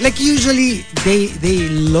maisip eh. Like usually, they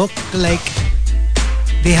look like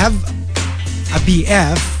they have a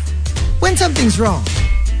BF when something's wrong.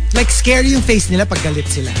 Like scary yung face nila pag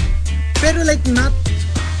galit sila. Pero like not,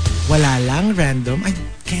 wala lang, random. I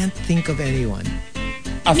can't think of anyone.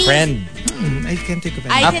 A friend. I can't think of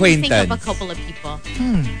anyone. I can think of a couple of people.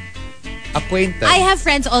 Acquaintance. I have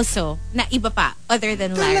friends also na iba pa other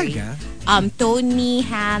than Larry. Talaga? Tony,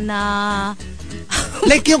 Hannah.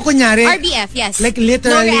 Like yung kunyari, RBF, yes. Like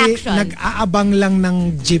literally, nag-aabang lang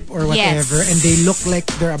ng jeep or whatever, and they look like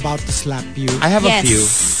they're about to slap you. I have a few.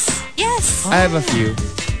 Yes. I have a few.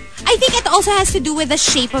 I think it also has to do with the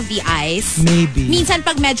shape of the eyes. Maybe. Minsan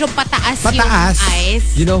pag medyo pataas yung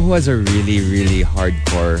eyes. You know who has a really, really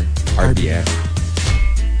hardcore RBF?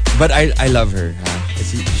 But I love her.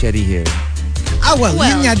 It's Sherry Hill. Well,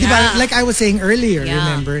 yun nga, diba? Like I was saying earlier,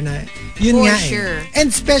 remember na, yun For nga sure. And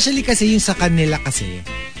especially kasi yung sa kanila kasi,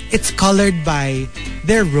 it's colored by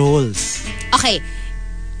their roles. Okay.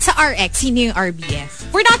 Sa RX, sino yung RBF?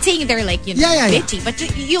 We're not saying they're like, bitchy, but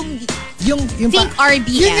yung think RBF.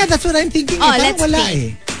 Yun nga, that's what I'm thinking. Let's wala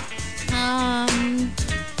think.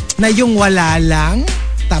 Na yung wala lang,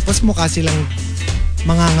 tapos mukha silang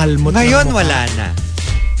mangangalmot. Ngayon, wala na.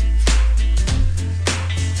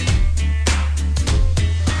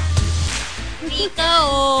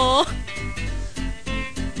 Chico!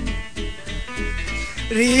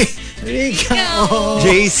 Rica,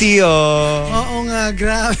 JC, Oo nga,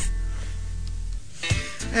 grabe.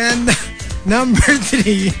 And number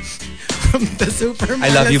 3, from the super malas. I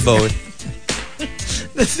love you both.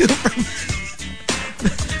 The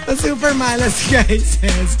super malas guy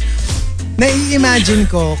says, nai-imagine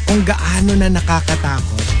ko kung gaano na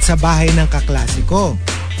nakakatakot sa bahay ng kaklase ko.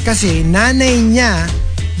 Kasi nanay niya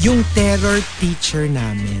yung terror teacher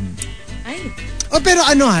namin. Ay. Pero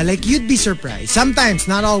like you'd be surprised. Sometimes,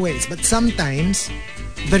 not always, but sometimes,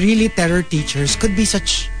 the really terror teachers could be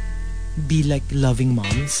like loving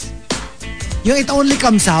moms. Yung it only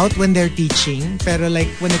comes out when they're teaching, pero like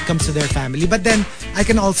when it comes to their family. But then, I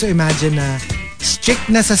can also imagine na strict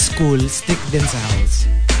na sa school, strict din sa house.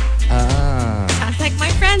 Sounds like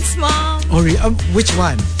my friend's mom. Which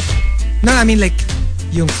one? No, I mean like,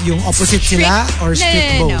 yung opposite sila or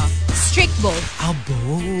strict both? No. Strict both.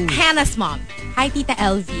 Both. Hannah's mom. Hi, Tita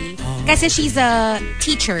LV. Kasi she's a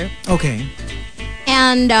teacher. Okay.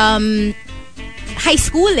 And high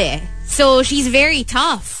school So she's very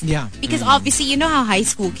tough. Yeah. Because obviously you know how high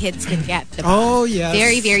school kids can get. Oh, yes.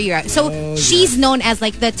 Very, very rough. So she's known as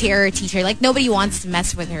like the terror teacher. Like nobody wants to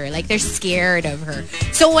mess with her. Like they're scared of her.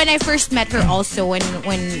 So when I first met her also, when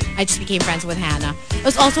I just became friends with Hannah, I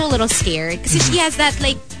was also a little scared. Kasi she has that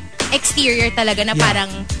like exterior talaga na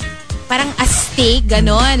parang astig,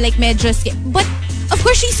 ganon. Like medyo scared. But of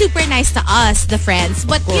course she's super nice to us, the friends.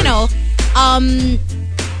 But you know,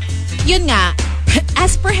 yun nga,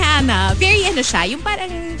 as per Hannah, very siya, yung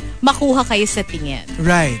parang makuha kayo sa tingin.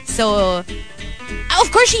 Right. So,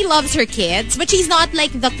 of course she loves her kids, but she's not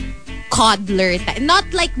like the coddler type. Not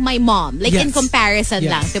like my mom. Like in comparison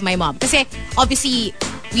lang to my mom. Kasi obviously,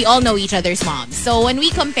 we all know each other's moms. So when we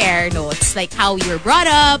compare notes, like how you were brought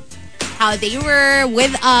up, how they were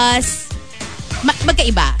with us,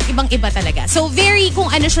 magkaiba. Ibang-iba talaga. So very, kung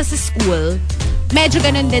siya sa school, medyo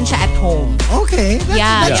ganun din siya at home. Okay.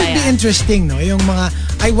 That should be interesting, no? Yung mga,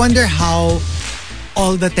 I wonder how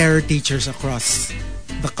all the terror teachers across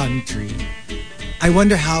the country, I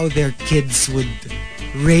wonder how their kids would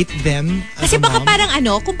rate them as Kasi a baka mom. parang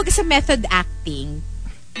kumbaga sa method acting,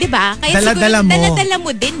 diba? Kaya dala-dala mo. Dala-dala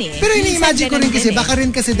mo din Pero ini-imagine ko rin kasi, baka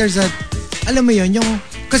rin kasi there's a, alam mo yun, yung,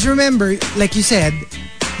 because remember, like you said,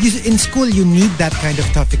 in school you need that kind of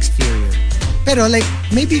tough exterior. Pero like,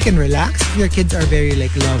 maybe you can relax if your kids are very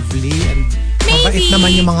like lovely and mabait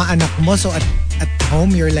naman yung mga anak mo. So at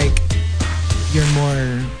home, you're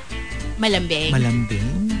more malambing.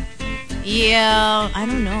 Yeah, I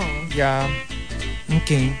don't know. Yeah.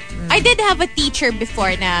 Okay. I did have a teacher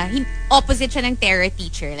before na opposite siya ng terror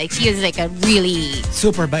teacher. Like she was like a really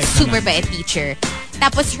super bait teacher.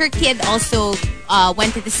 Tapos her kid also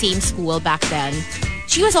went to the same school back then.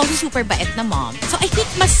 She was also super bait na mom. So I think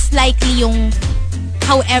mas likely yung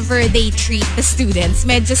however they treat the students,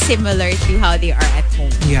 medyo similar to how they are at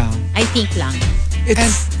home. Yeah. I think lang.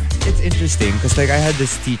 It's interesting because like I had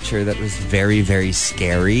this teacher that was very, very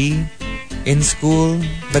scary in school,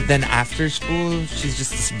 but then after school she's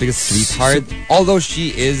just this biggest sweetheart. Although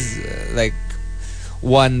she is like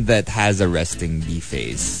one that has a resting bee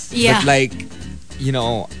face. Yeah. But like, you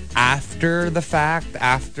know, after the fact,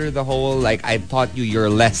 after the whole like I taught you your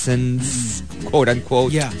lessons, quote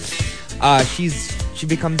unquote. Yeah. She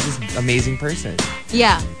becomes this amazing person.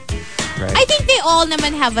 Yeah. Right. I think they all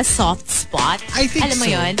naman have a soft spot. I think Alam mo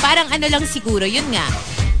so. yun? Parang lang siguro, yun nga.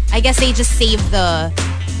 I guess they just save the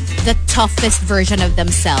toughest version of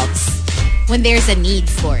themselves when there's a need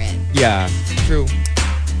for it. Yeah, true.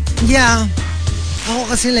 Yeah. Ako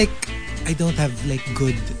kasi like, I don't have like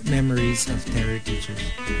good memories of terror teachers.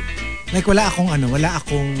 Like wala akong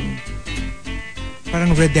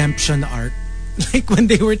parang redemption arc. Like when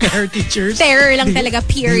they were terror teachers. Terror lang talaga,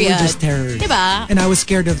 period. They were just terror. Diba? And I was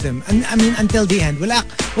scared of them. And I mean, until the end. Wala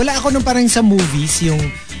ako nung parang sa movies,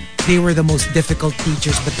 yung they were the most difficult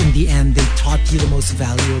teachers, but in the end, they taught you the most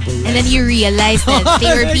valuable lesson. And then you realize that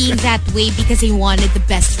they were being that way because they wanted the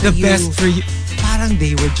best for you. The best for you. Parang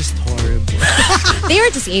they were just horrible. They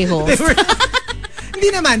were just a-holes.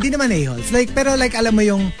 Hindi naman a-holes. Like, pero like, alam mo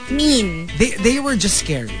yung... Mean. They were just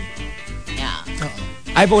scary. Yeah.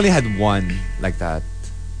 I've only had one like that.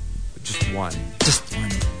 Just one.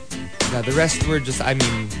 Yeah, the rest were just, I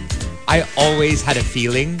mean, I always had a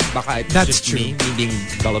feeling, baka it's That's just true. me being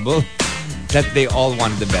gullible, that they all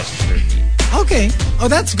wanted the best for me. Okay. Oh,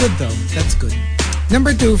 that's good though. That's good.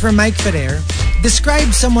 Number 2, from Mike Ferrer.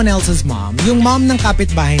 Describe someone else's mom. Yung mom ng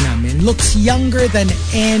kapitbahay namin looks younger than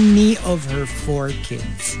any of her 4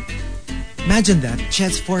 kids. Imagine that. She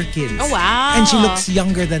has 4 kids. Oh, wow. And she looks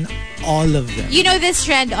younger than all of them. You know this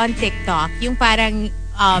trend on TikTok? Yung parang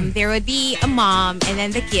there would be a mom and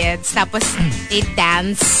then the kids, tapos they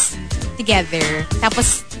dance together,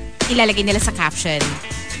 tapos ilalagay nila sa caption,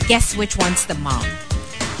 guess which one's the mom.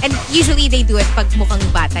 And usually they do it pag mukhang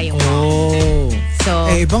bata yung mom. Oh. So,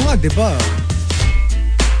 iba nga, di ba?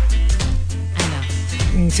 Ano?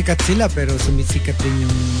 Sikat sila pero sumisikat din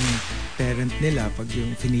yung parent nila pag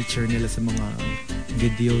yung feature nila sa mga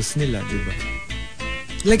videos nila, di ba?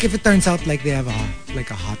 Like if it turns out like they have a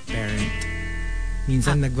hot parent.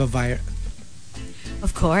 Minsan nagva-viral.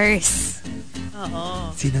 Of course.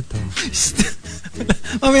 Oo. Sino to?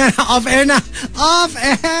 Mamaya na, off-air na!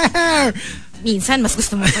 Off-air! Minsan, mas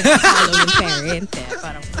gusto mo pag-follow yung parent.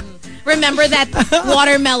 Parang, remember that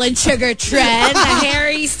watermelon sugar trend? The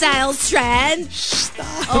Harry Styles trend? Stop.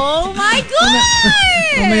 Oh my God!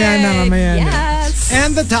 Mamaya na. Yes.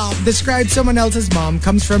 And the top, describe someone else's mom,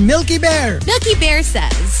 comes from Milky Bear. Milky Bear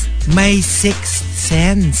says, May sixth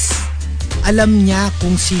sense. Alam niya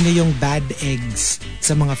kung sino yung bad eggs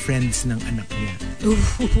sa mga friends ng anak niya.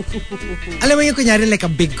 Alam mo yung kunyari like a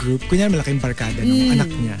big group, kunyari malaking barkada ng anak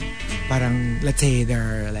niya. Parang, let's say there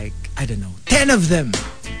are like, I don't know, 10 of them.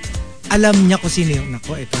 Alam niya kung sino yung,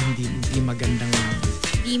 nako, ito hindi magandang...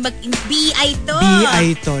 BI to.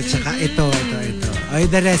 BI to, tsaka ito. Ay,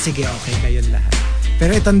 the rest, sige, okay, kayo lahat.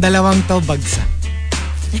 Pero itong dalawang to, bagsak.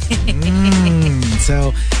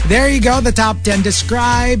 So, there you go, the top 10.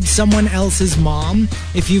 Describe someone else's mom.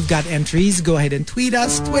 If you've got entries, go ahead and tweet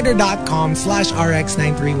us,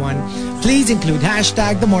 twitter.com/rx931. Please include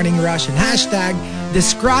hashtag The Morning Rush and hashtag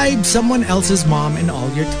Describe Someone Else's Mom in all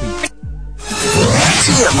your tweets.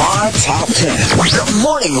 TMR Top 10. The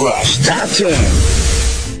Morning Rush Top 10.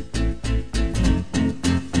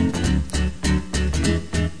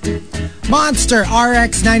 Monster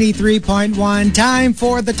RX 93.1. Time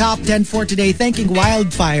for the top 10 for today. Thanking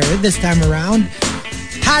Wildfire this time around.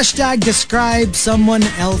 Hashtag Describe Someone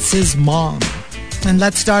Else's Mom. And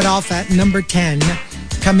let's start off at number 10.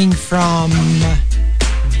 Coming from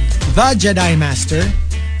the Jedi Master.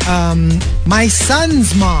 My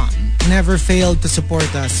son's mom never failed to support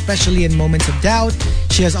us, especially in moments of doubt.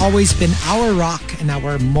 She has always been our rock and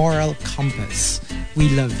our moral compass. We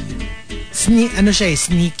love you.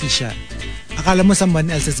 Sneaky siya. Akala mo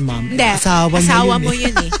someone else's mom. Hindi. Asawa mo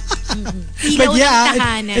yun eh. But yeah,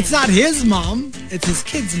 it's not his mom. It's his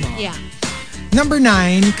kid's mom. Yeah. Number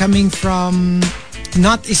 9, coming from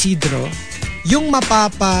Not Isidro. Yung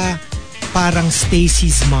mapapa, parang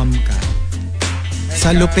Stacy's mom ka.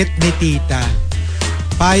 Sa lupit ni tita.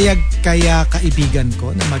 Payag kaya kaibigan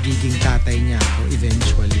ko na magiging tatay niya ako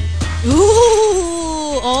eventually.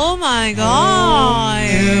 Ooh! Oh my God!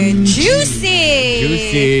 Juicy!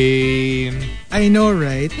 I know,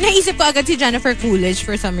 right? Naisip ko agad si Jennifer Coolidge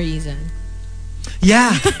for some reason.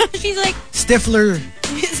 Yeah. She's like... Stifler.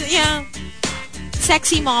 Yeah.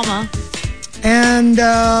 Sexy mama. And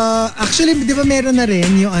actually, di ba meron na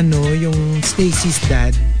rin yung Stacy's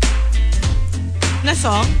dad? Na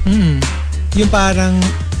song? Yung parang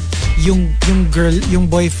yung girl, yung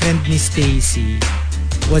boyfriend ni Stacy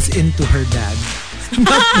was into her dad.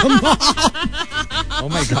 Not the mom. Oh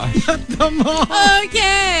my gosh. Not the mom.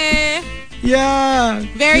 Okay. Yeah.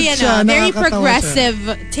 Very very progressive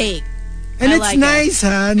siya. take. And I it's like nice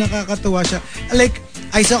ha, nakakatuwa siya. Like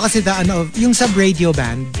I saw kasi yung Sub Radio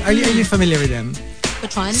Band. Are you familiar with them?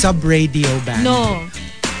 Which one? Sub Radio Band. No.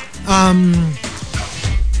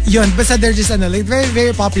 Yun, basta they're just like very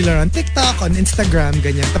very popular on TikTok, on Instagram,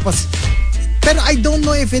 ganyan. Tapos pero I don't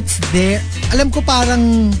know if it's there. Alam ko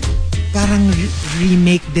parang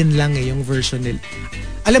remake din lang yung version nila.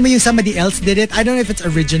 Alam mo yung somebody else did it. I don't know if it's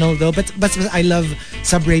original though, but I love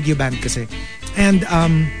Sub Radio Band kasi. And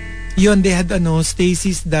Yun, they had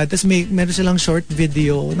Stacy's dad. Tapos meron silang short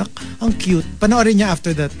video. Ang cute. Panoorin niya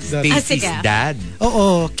after that. Stacy's dad?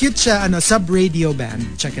 Oo, cute siya. Sub-radio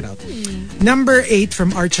band. Check it out. Number 8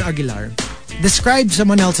 from Archa Aguilar. Describe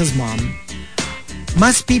someone else's mom.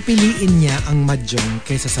 Mas pipiliin niya ang mahjong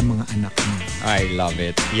kaysa sa mga anak niya. I love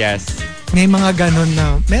it. Yes. May mga ganon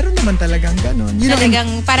na, meron naman talagang ganon.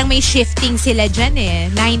 Talagang parang may shifting sila dyan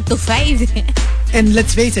 9 to 5. And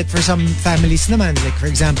let's face it, for some families naman, like for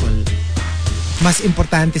example, mas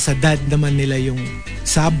importante sa dad naman nila yung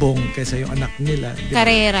sabong kaysa yung anak nila.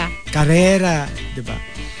 Diba? Karera. Diba?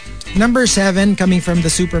 Number 7, coming from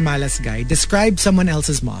the super malas guy, describe someone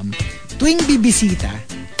else's mom. Tuwing bibisita,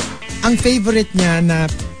 ang favorite niya na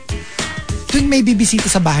tuwing may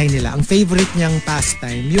bibisita sa bahay nila, ang favorite niyang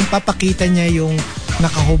pastime, yung papakita niya yung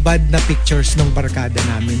nakahubad na pictures ng barkada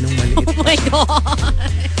namin nung maliit. Oh my God!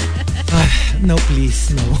 No,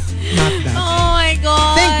 please, no. Not that. Oh my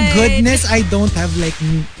God! Thank goodness I don't have like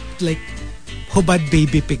hubad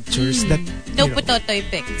baby pictures that no putotoy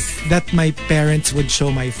pics that my parents would show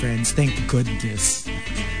my friends. Thank goodness.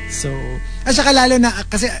 So, at saka lalo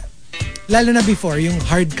na before, yung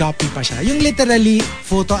hard copy pa siya. Yung literally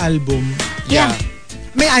photo album. Yeah.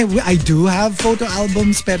 I do have photo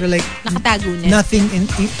albums pero like nakatago na. Nothing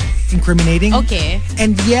incriminating. Okay.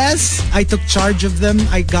 And yes, I took charge of them.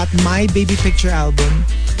 I got my baby picture album,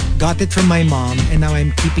 got it from my mom, and now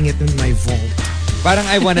I'm keeping it in my vault. Parang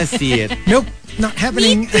I wanna see it. Nope, not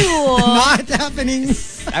happening. Me too. Not happening.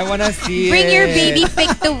 I wanna see Bring it. your baby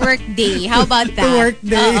pic to work day. How about that? To work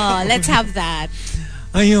day. Let's have that.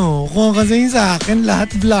 Ayoko kasi sa akin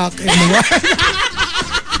lahat black and white.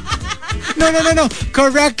 No.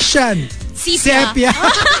 Correction. Sepia.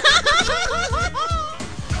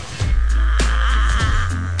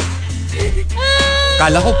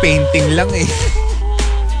 Kala ko painting lang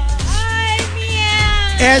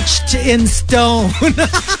Etched in stone.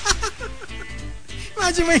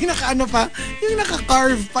 Imagine mo yung yung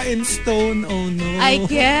naka-carve pa in stone. Oh no. I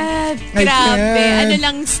can't. Grabe. Ano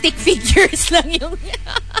lang, stick figures lang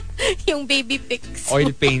yung baby pics. Oil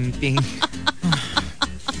painting.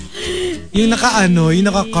 Yung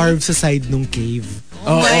naka-carve sa side nung cave.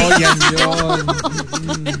 Oo, yan yun.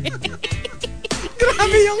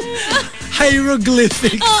 Grabe yung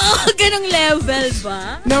hieroglyphics. Ganong level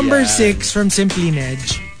ba? Number 6 from Simply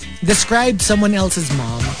Nedge. Describe someone else's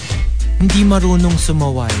mom. Hindi marunong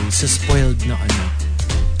sumaway sa spoiled na anak.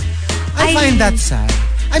 I find that sad.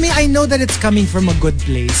 I mean, I know that it's coming from a good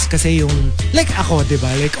place kasi yung, like ako,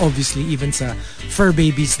 diba? Like obviously, even sa fur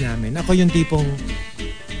babies namin, ako yung tipong,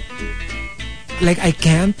 like I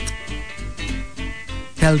can't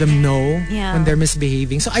tell them no when they're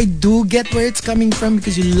misbehaving. So I do get where it's coming from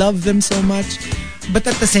because you love them so much. But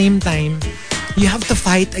at the same time, you have to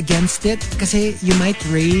fight against it kasi you might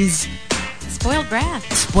raise spoiled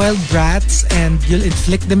brats and you'll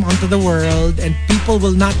inflict them onto the world and people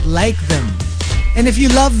will not like them. And if you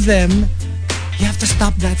love them, you have to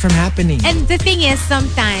stop that from happening. And the thing is,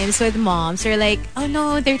 sometimes with moms, they're like, oh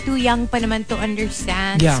no, they're too young pa naman to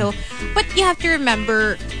understand. Yeah. So, but you have to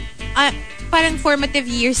remember, parang formative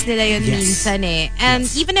years nila yun minsan And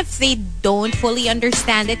even if they don't fully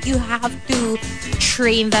understand it, you have to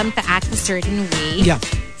train them to act a certain way. Yeah.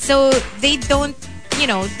 So they don't,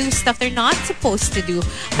 do stuff they're not supposed to do.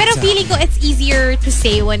 Pero feeling ko it's easier to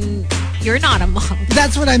say when you're not a mom.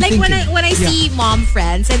 That's what I'm thinking. Like when I see mom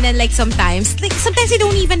friends and then sometimes they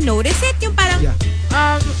don't even notice it. Yung parang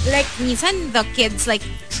like minsan the kids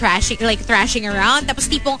thrashing around tapos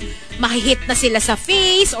tipong mahihit na sila sa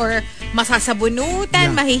face or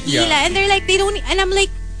masasabunutan, mahihila and they're like and I'm like,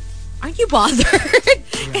 aren't you bothered?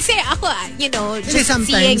 Kasi ako, just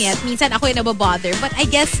seeing it, minsan ako yung nababother. But I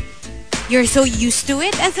guess you're so used to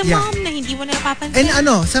it as a mom na hindi mo na napapansin. And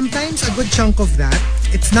sometimes a good chunk of that,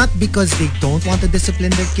 it's not because they don't want to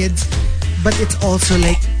discipline their kids, but it's also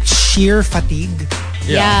like sheer fatigue.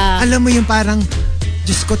 Yeah. Alam mo yung parang,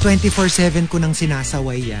 Diyos ko, 24/7 ko nang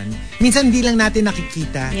sinasaway yan. Minsan hindi lang natin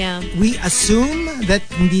nakikita. Yeah. We assume that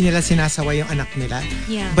hindi nila sinasaway yung anak nila.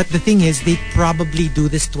 Yeah. But the thing is, they probably do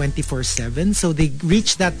this 24/7. So they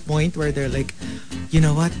reach that point where they're like, you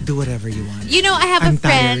know what? Do whatever you want. I have I'm a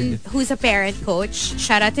friend tired. who's a parent coach.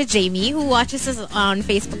 Shout out to Jamie, who watches us on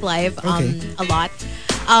Facebook Live a lot.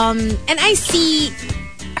 And I see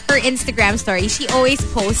her Instagram story. She always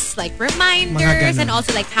posts like reminders and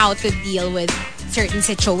also like how to deal with certain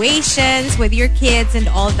situations with your kids and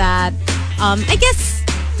all that. I guess,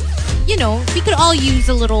 we could all use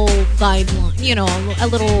a little guideline, a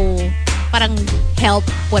little parang help,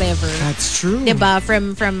 whatever. That's true. Diba?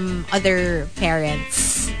 From other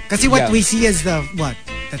parents. Kasi what we see is the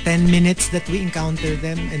the 10 minutes that we encounter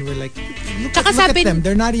them and we're like, look at them.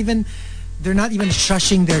 They're not even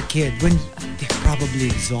shushing their kid when they're probably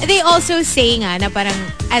exhausted. They also say nga na parang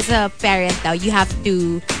as a parent daw, you have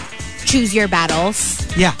to choose your battles.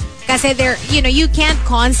 Yeah. Kasi you can't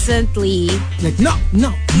constantly like no.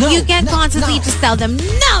 You can't constantly just tell them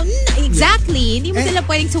no. Exactly. Hindi mo sila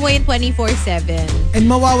pwedeng suwayin 24/7. And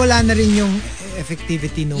mawawala na rin yung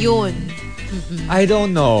effectivity nung yun. I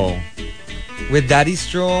don't know. With Daddy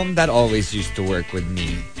Strom, that always used to work with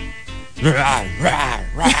me.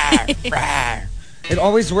 It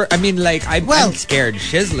always worked. I mean, like, I'm scared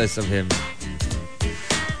shitless of him.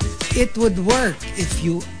 It would work if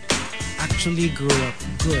you actually grew up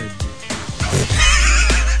good.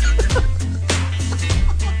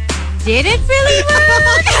 Did it really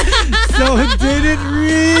work? So did it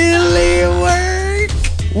really work?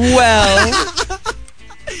 Well,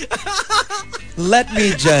 let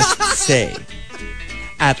me just say,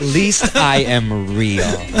 at least I am real.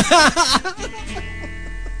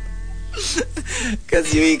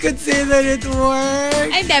 Because you could say that it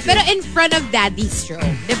worked. Hindi, pero in front of Daddy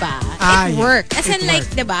Strom, diba? It worked. As in, like,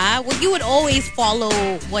 diba? You would always follow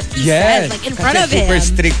what he said, like, in front of him. Super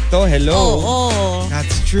stricto, hello. Oh.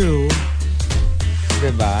 That's true.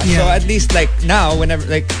 Diba? Yeah. So at least, like, now, whenever,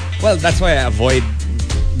 like, well, that's why I avoid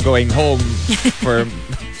going home for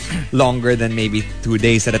longer than maybe 2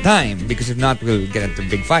 days at a time. Because if not, we'll get into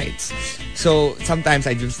big fights. So sometimes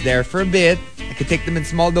I just there for a bit. I can take them in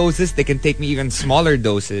small doses. They can take me even smaller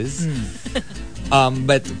doses.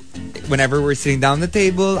 But whenever we're sitting down at the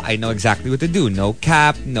table, I know exactly what to do. No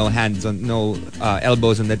cap, no hands on, no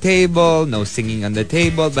elbows on the table, no singing on the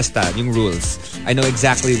table. Basta, yung rules. I know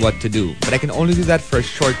exactly what to do. But I can only do that for a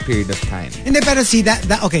short period of time. Hindi, pero see that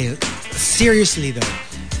okay. Seriously though,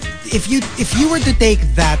 if you were to take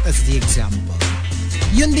that as the example,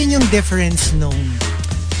 yun din yung difference nung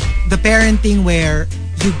the parenting where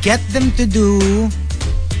you get them to do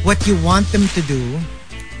what you want them to do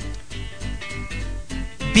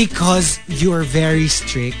because you're very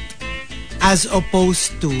strict, as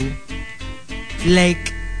opposed to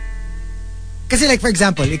like, kasi like for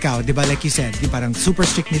example, ikaw, di ba, like you said, di parang super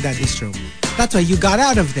strict ni Daddy Strom. That's why you got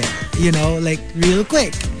out of there, like real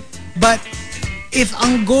quick. But if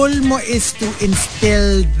ang goal mo is to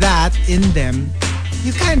instill that in them,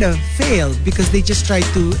 you kind of failed because they just try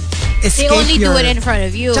to escape. They only do it in front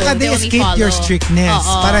of you. Tsaka they escape your strictness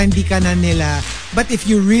para hindi ka na nila. But if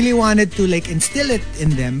you really wanted to like instill it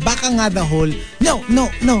in them, baka nga the whole no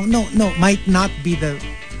might not be the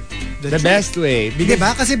best way.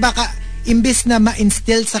 Diba? Kasi baka imbis na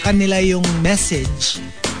ma-instill sa kanila yung message,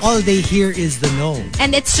 all they hear is the no.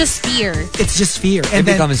 And it's just fear. It's just fear. And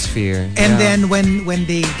it becomes fear. And then when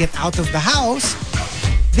they get out of the house,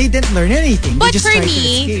 they didn't learn anything. But they just for tried me, to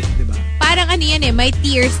escape, diba? Parang ano yan may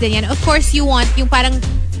tears din yan. Of course, you want yung parang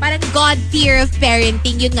God tier of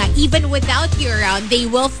parenting. Yun nga, even without you around, they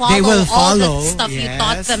will follow all the stuff you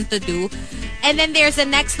taught them to do. And then there's the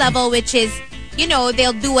next level, which is,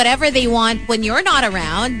 they'll do whatever they want when you're not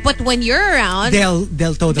around. But when you're around, they'll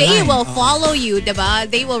toe the line. They will follow you, diba?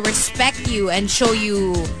 They will respect you and show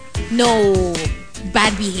you no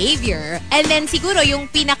bad behavior. And then siguro yung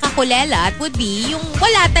pinakakulelat would be yung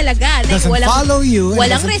wala talaga. Doesn't follow you.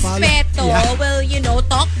 Walang respeto. Will,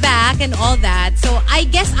 talk back and all that. So I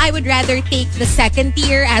guess I would rather take the second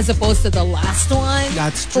tier as opposed to the last one.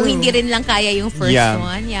 That's true. Kung hindi rin lang kaya yung first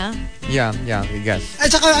one. Yeah, I guess.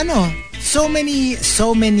 At saka so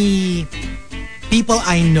many people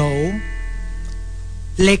I know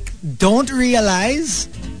like don't realize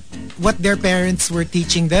what their parents were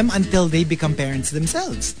teaching them until they become parents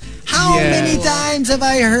themselves. How many times have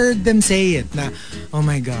I heard them say it? Na, oh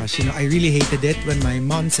my gosh, I really hated it when my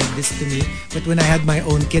mom said this to me. But when I had my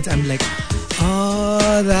own kids, I'm like,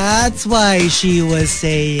 oh, that's why she was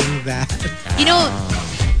saying that.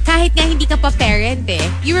 Kahit nga hindi ka pa parent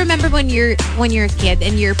you remember when you're a kid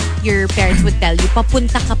and your parents would tell you,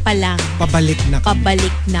 papunta ka pa lang. Pabalik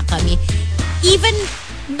na kami. Even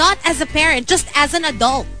not as a parent, just as an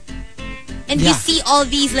adult. And you see all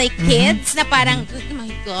these like kids na parang, oh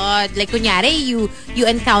my God, like kunyari you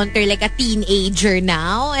encounter like a teenager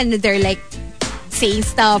now and they're like saying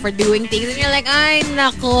stuff or doing things and you're like, ay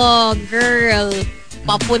nako, girl,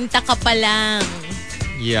 papunta ka pa lang.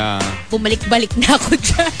 Yeah. Bumalik-balik na ako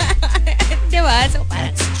dyan. Diba? So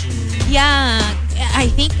parang,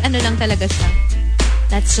 I think lang talaga siya.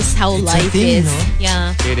 That's just how life is. No?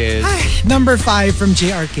 Yeah. It is. Number 5 from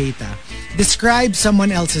J.R. Keita. Describe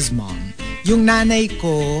someone else's mom. Yung nanay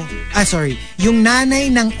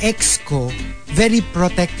ng ex ko, very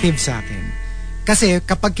protective sa akin. Kasi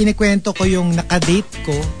kapag kinikwento ko yung nakadate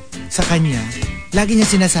ko sa kanya, lagi niya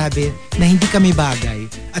sinasabi na hindi kami bagay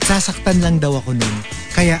at sasaktan lang daw ako nun.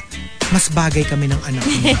 Kaya, mas bagay kami ng anak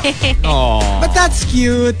niya. But that's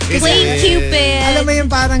cute. Plain Cupid. Alam mo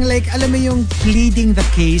yung parang like, alam mo yung pleading the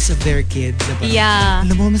case of their kid. Diba? Yeah.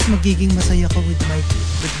 Alam mo, mas magiging masaya ka with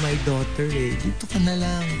my daughter eh. Dito ka na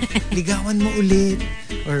lang. Ligawan mo ulit.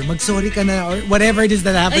 Or mag-sorry ka na. Or whatever it is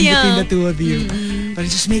that happened between the two of you.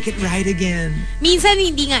 But just make it right again. Minsan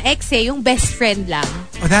hindi nga ex eh, yung best friend lang.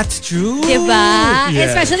 Oh, that's true. Diba?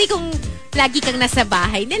 Yes. Especially kung lagi kang nasa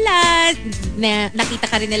bahay nila, na nakita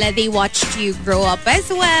ka rin nila, they watched you grow up as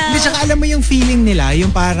well. Hindi, saka alam mo yung feeling nila,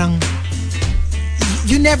 yung parang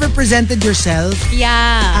you never presented yourself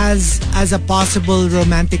as a possible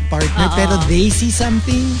romantic partner, pero they see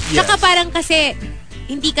something. Tsaka parang kasi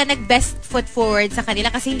hindi ka nag-best foot forward sa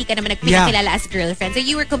kanila kasi hindi ka naman nagpinakilala as girlfriend. So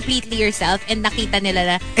you were completely yourself and nakita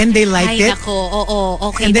nila na, and they liked it. Ay nako,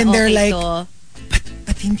 okay and then na, they're okay like, to.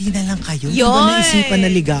 Ba't hindi na lang kayo? Hindi ba naisipan na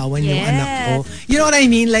ligawan yung anak ko? You know what I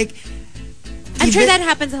mean? Like, I'm sure that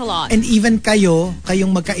happens a lot. And even kayong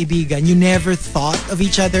magkaibigan, you never thought of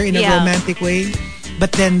each other in a romantic way.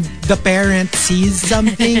 But then the parent sees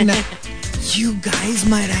something na you guys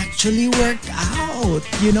might actually work out.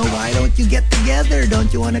 You know, why don't you get together? Don't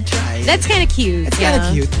you want to try? That's kind of cute. That's kind of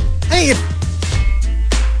cute. Hey,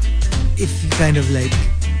 if you kind of like,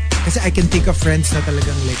 kasi I can think of friends na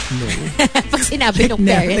talagang like, no. Pag sinabi ng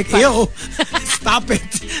parent. Like, ew, stop it.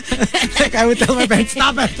 Like, I would tell my parents,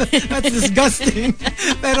 stop it. That's disgusting.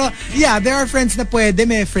 Pero, yeah, there are friends na pwede,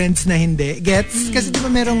 may friends na hindi. Gets? Kasi di ba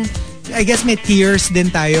merong, I guess may tiers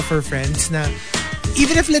din tayo for friends na,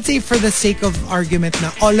 even if let's say for the sake of argument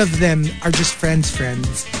na all of them are just friends,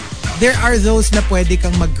 there are those na pwede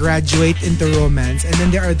kang mag-graduate into romance, and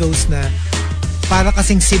then there are those na para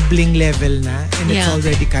kasing sibling level na, and it's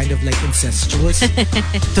already kind of like incestuous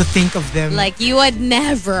to think of them. Like, you would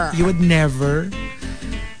never.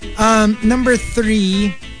 Number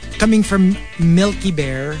 3, coming from Milky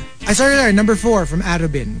Bear. Number 4 from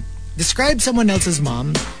Arabin. Describe someone else's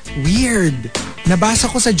mom. Weird.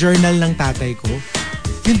 Nabasa ko sa journal ng tatay ko.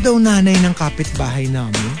 Yun daw nanay ng kapitbahay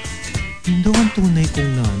namin. Yun daw ang tunay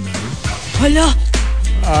kong nanay. Hala!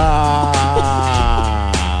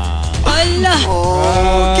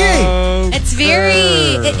 Okay. It's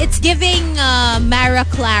it's giving Mara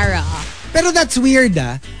Clara. Pero that's weird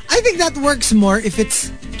I think that works more if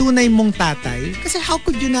it's tunay mong tatay. Kasi how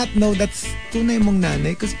could you not know that's tunay mong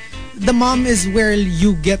nanay? Because the mom is where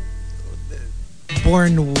you get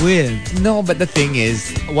born with. No, but the thing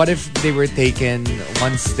is, what if they were taken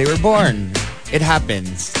once they were born? It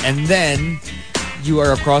happens. And then you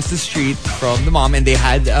are across the street from the mom and they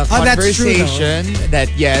had a conversation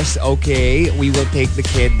that yes, okay, we will take the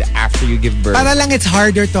kid after you give birth. Para lang it's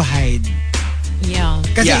harder to hide. Yeah.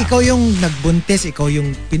 Kasi ikaw yung nagbuntis, ikaw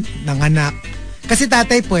yung nanganak. Kasi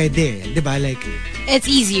tatay pwede, di ba? Like, it's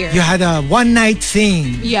easier. You had a one-night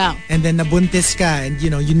thing. Yeah. And then nabuntis ka and you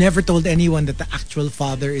know, you never told anyone that the actual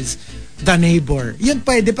father is the neighbor. Yun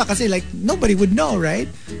pwede pa kasi like, nobody would know, right?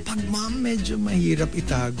 Pag mom, medyo mahirap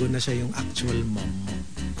itago na siya yung actual mom mo.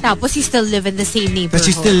 Tapos you still live in the same neighborhood. But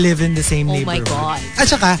you still live in the same Oh neighborhood. my God. At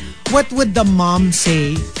saka, what would the mom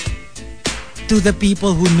say to the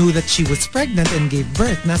people who knew that she was pregnant and gave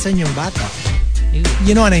birth? Nasaan yung bata?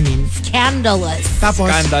 You know what I mean? Scandalous.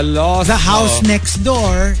 Tapos, Scandalous. the house next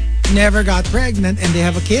door never got pregnant and they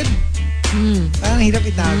have a kid. Parang hirap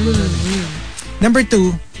itago. Number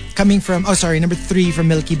 2, number 3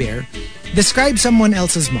 from Milky Bear. Describe someone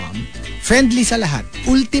else's mom. Friendly sa lahat.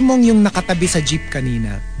 Ultimong yung nakatabi sa jeep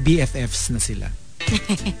kanina. BFFs na sila.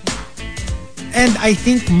 And I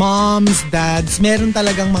think moms, dads, meron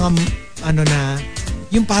talagang mga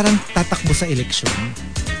yung parang tatakbo sa eleksyon.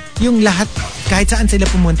 Yung lahat, kahit saan sila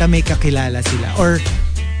pumunta, may kakilala sila. Or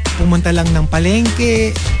pumunta lang ng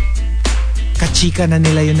palengke, kachika na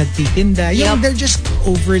nila yung nagtitinda. Yung they're just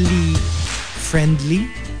overly friendly.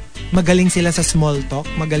 Magaling sila sa small talk.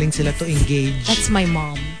 Magaling sila to engage. That's my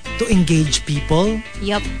mom. To engage people.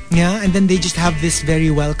 Yep. Yeah, and then they just have this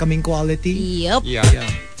very welcoming quality. Yep. Yeah.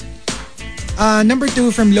 Number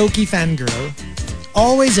 2 from Loki Fangirl.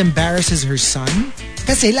 Always embarrasses her son.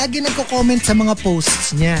 Kasi lagi nagko-comment sa mga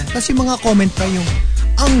posts niya. Tapos yung mga comment pa yung,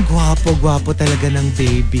 ang gwapo-gwapo talaga ng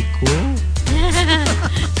baby ko.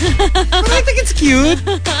 But I think it's cute.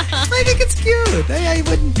 I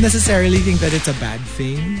wouldn't necessarily think that it's a bad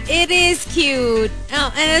thing. It is cute.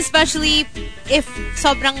 And especially if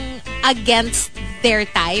sobrang against their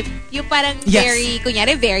type. Yung parang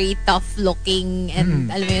very tough looking and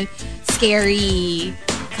alam mo yun, scary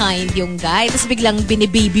kind yung guy. Tapos biglang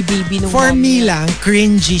binibaby-baby nung For mom me niya. lang,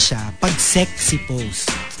 cringy siya pag sexy post.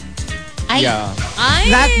 Yeah.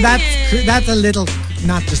 That's a little,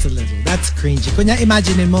 not just a little. That's cringy. Kunya,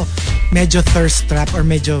 imagine mo, medyo thirst trap or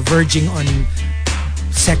medyo verging on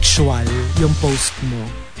sexual yung post mo.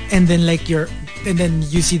 And then and then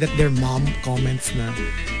you see that their mom comments na,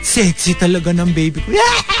 sexy talaga ng baby ko.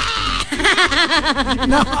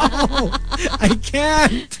 No, I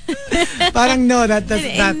can't. Parang no, that's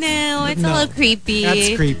no, it's a little creepy.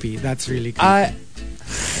 That's creepy. That's really creepy.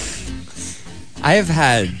 I have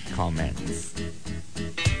had comments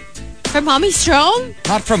from Mommy Strong?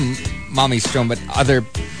 Not from Mommy Strong, but other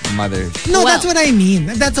mothers. No, that's what I mean.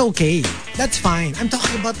 That's okay. That's fine. I'm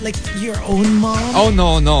talking about like your own mom. Oh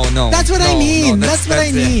no. That's what I mean. No, that's what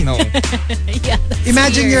I mean. No. Yeah,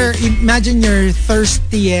 imagine your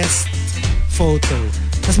thirstiest photo.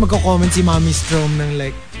 Tapos magko-comment si Mommy Strom ng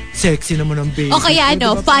like, sexy naman ang baby. O kaya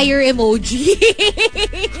fire emoji.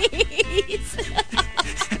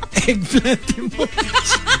 Eggplant emoji.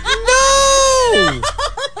 No!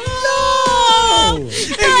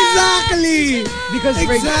 Exactly. Because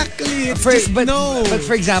but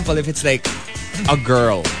for example, if it's like a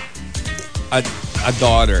girl, a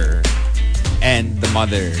daughter, and the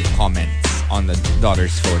mother comments on the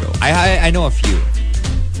daughter's photo, I know a few.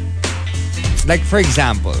 Like for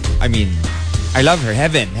example, I mean, I love her,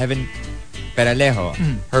 Heaven Peralejo.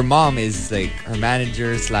 Her mom is like her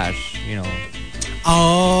manager /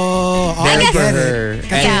 I get her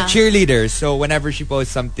and cheerleader. So whenever she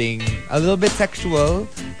posts something a little bit sexual,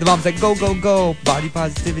 the mom's like, go, body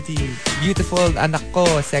positivity, beautiful anak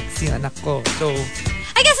ko, sexy anak ko. So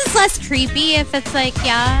I guess it's less creepy if it's like,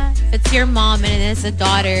 if it's your mom and it's a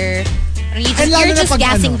daughter. You're just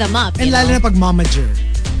gassing them up. And lalo na pag momager.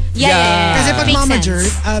 Yeah. Kasi pag momager,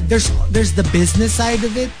 there's the business side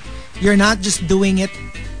of it. You're not just doing it.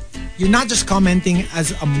 You're not just commenting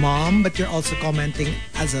as a mom, but you're also commenting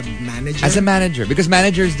as a manager. As a manager, because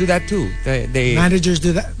managers do that too. They managers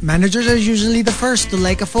do that. Managers are usually the first to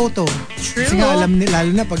like a photo. True. Kasi nga alam nila,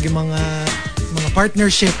 lalo na pag yung mga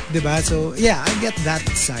partnership, diba? So yeah, I get that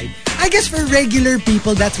side. I guess for regular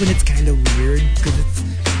people, that's when it's kind of weird because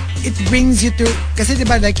it brings you to. Kasi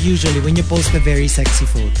diba, like usually when you post a very sexy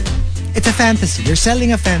photo, it's a fantasy. You're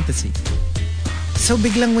selling a fantasy. So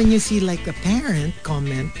biglang when you see like a parent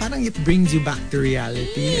comment, parang it brings you back to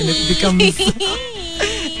reality and it becomes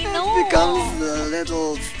becomes a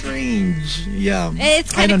little strange. Yeah.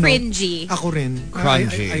 It's kind of cringy. Ako rin.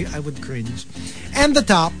 Cringy. I would cringe. And the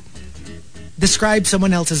top, describe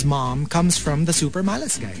someone else's mom, comes from the Super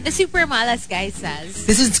Malas guy. The Super Malas guy says,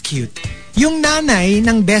 this is cute. Yung nanay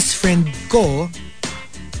ng best friend ko,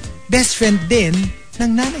 best friend din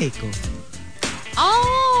ng nanay ko.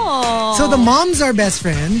 Oh. So the moms are best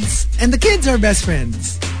friends and the kids are best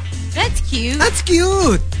friends. That's cute. That's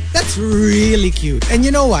cute. That's really cute. And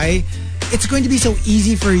you know why? It's going to be so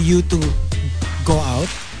easy for you to go out.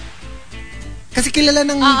 Kasi kilala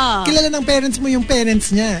ng parents mo yung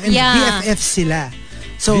parents niya. And BFF sila.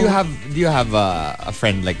 So do you have a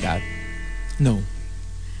friend like that? No.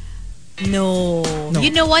 You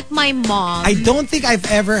know what, my mom, I don't think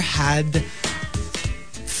I've ever had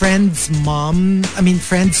friends'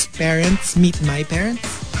 parents meet my parents.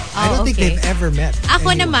 I don't think they've ever met.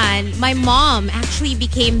 Ako naman, my mom actually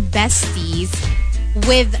became besties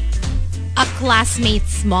with a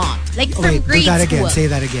classmate's mom. Like from grade do that school. Again. Say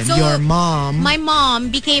that again. So, your mom. My mom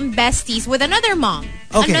became besties with another mom.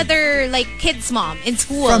 Okay. Another like kid's mom in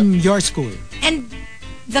school. From your school. And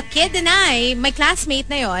the kid and I, my classmate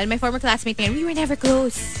na yon, my former classmate na yun, we were never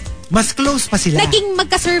close. Mas close pa sila. Naging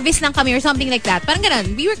magka-service lang kami or something like that. Parang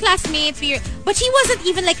ganun. We were classmates. But she wasn't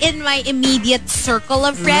even like in my immediate circle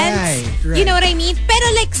of friends. Right. You know what I mean?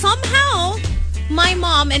 Pero like somehow, my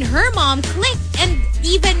mom and her mom clicked. And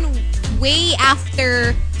even way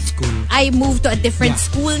after school, I moved to a different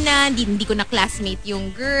school na. Hindi ko na classmate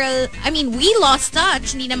yung girl. I mean, we lost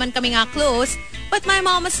touch. Hindi naman kami nga close. But my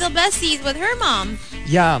mom was still besties with her mom.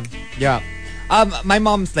 Yeah. My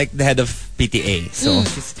mom's like the head of PTA, so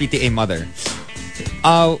she's PTA mother.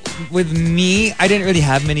 With me, I didn't really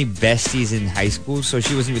have many besties in high school, so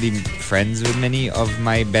she wasn't really friends with many of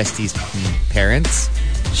my besties' parents.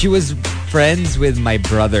 She was friends with my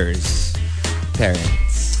brother's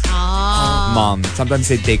parents. Mom. Sometimes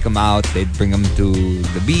they'd take them out, they'd bring them to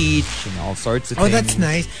the beach and all sorts of things. Oh, that's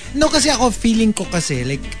nice. No, kasi ako, feeling ko kasi,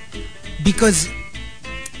 like, because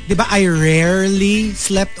diba, I rarely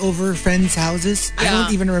slept over friends' houses. I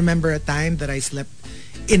don't even remember a time that I slept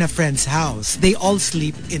in a friend's house. They all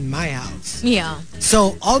sleep in my house. Yeah.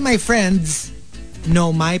 So all my friends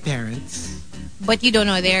know my parents. But you don't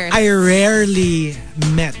know theirs. I rarely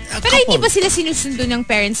met a Pero couple. hindi ba sila sinusundo ng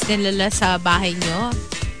parents nila sa bahay nyo?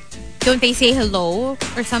 Don't they say hello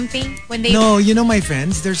or something when they... No, you know my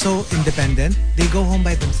friends, they're so independent. They go home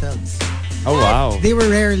by themselves. Oh, wow. They were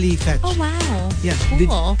rarely fetched. Oh, wow. Yeah.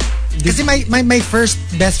 Cool. Kasi my first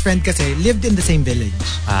best friend kasi lived in the same village.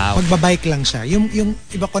 Ah, okay. Magbabike lang siya. Yung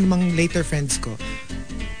iba ko namang later friends ko,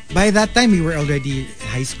 by that time, we were already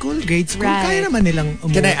high school, grade school. Right. Kaya naman nilang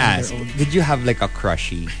umuwi. Can I ask, did you have like a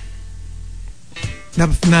crushy? Na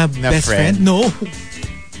best friend? No.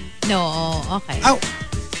 No, okay. Oh.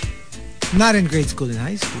 Not in grade school, in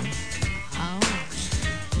high school. Oh.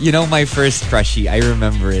 You know, my first crushy, I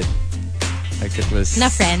remember it. Like it was... Na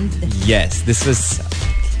friend? Yes. This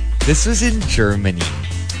was in Germany.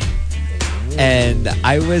 And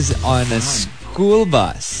I was on a school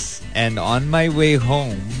bus. And on my way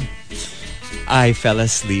home, I fell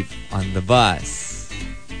asleep on the bus.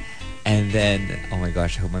 And then, oh my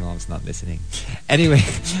gosh, I hope my mom's not listening. Anyway,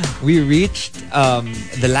 we reached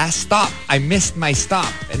the last stop. I missed my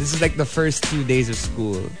stop. And this is like the first 2 days of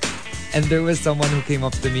school. And there was someone who came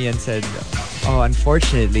up to me and said, oh,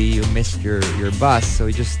 unfortunately, you missed your bus. So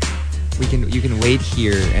you can wait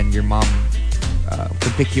here and your mom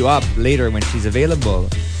can pick you up later when she's available.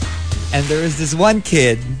 And there was this one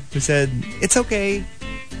kid who said, it's okay.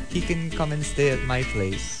 He can come and stay at my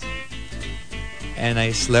place. And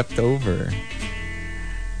I slept over.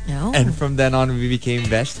 No. And from then on, we became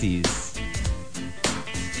besties.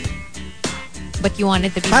 But you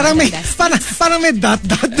wanted to be Parang more may, than besties. parang may dot.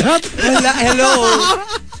 Hello.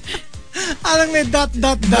 Parang may dot.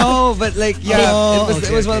 No, but like, yeah, Oh,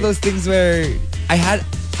 it was one of those things where I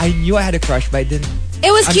knew I had a crush, but I didn't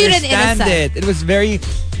It was cute and understand innocent. it. It was very,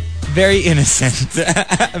 very innocent.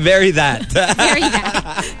 Very that. Very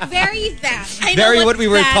that. Very that. I know Very what we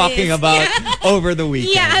were that talking is. about Yeah. over the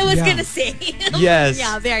weekend. Yeah, I was Yeah. gonna say. Yes.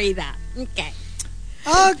 Yeah, very that. Okay.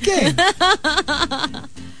 Okay.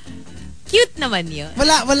 Cute naman yun.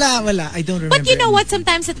 Wala. I don't remember. But you know what?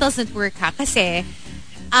 Sometimes it doesn't work ha. Kasi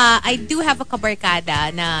I do have a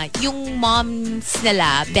kabarkada na yung moms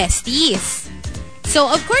nila besties. So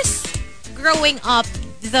of course, growing up,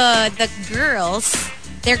 the girls,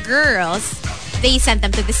 their girls, they sent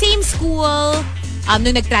them to the same school.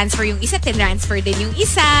 Nung nag-transfer yung isa, tinransfer din yung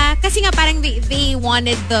isa. Kasi nga parang they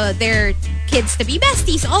wanted their kids to be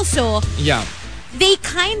besties also. Yeah. They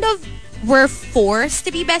kind of were forced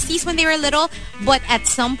to be besties when they were little, but at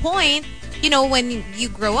some point, you know, when you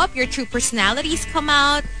grow up, your true personalities come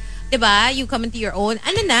out, diba? You come into your own.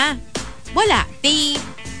 Ano na? Wala. They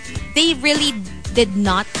really did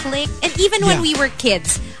not click. And even when we were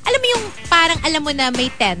kids, alam mo yung parang alam mo na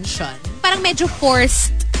may tension. Parang medyo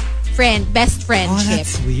forced best friendship. Oh,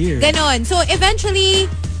 that's weird. Ganon. So eventually,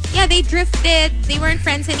 yeah, they drifted. They weren't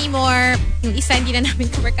friends anymore. Yung isa hindi na namin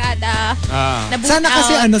kabarkada. Naboot Sana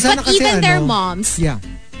kasi out. sana But kasi even their moms, yeah,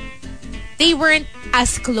 they weren't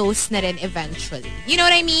as close na rin eventually. You know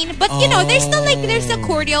what I mean? But you know, there's still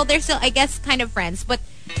cordial, there's still, I guess, kind of friends. But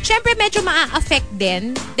syempre medyo maa-affect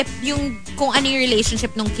din yung kung ano yung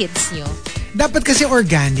relationship ng kids nyo. dapat kasi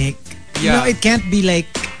organic. Yeah. You know, it can't be like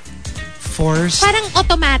forced. Parang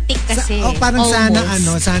automatic kasi. Parang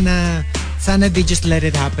almost. sana they just let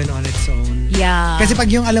it happen on its own. Yeah. Kasi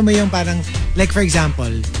pag yung alam mo yung parang, like for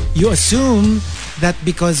example, you assume that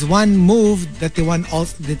because one moved, that the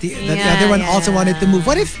other one also wanted to move.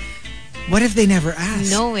 What if they never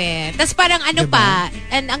asked? No eh. Tapos parang ano Diba? pa,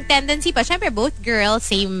 and ang tendency pa, syempre both girls,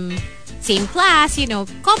 same class, you know,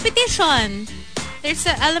 competition. There's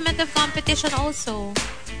an element of competition also.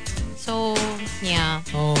 So, yeah.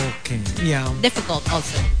 Okay. Yeah. Difficult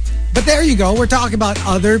also. But there you go. We're talking about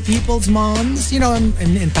other people's moms. You know,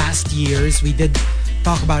 in past years, we did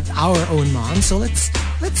talk about our own moms. So let's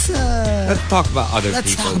talk about other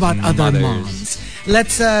let's people's talk about other mothers. moms.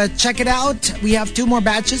 Let's check it out. We have 2 more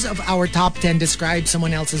batches of our top 10 describe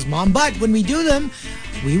someone else's mom. But when we do them,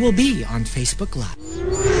 we will be on Facebook Live.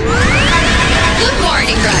 Good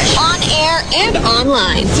Morning Rush. On air and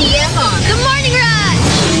online. TMR. Good Morning Rush.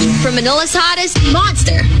 From Manila's hottest,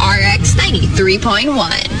 Monster RX 93.1.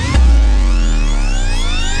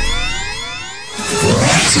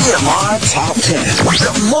 TMR Top 10.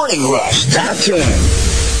 The Morning Rush Top 10.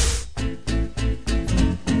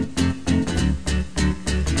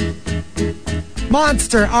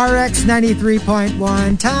 Monster RX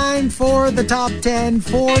 93.1. Time for the top 10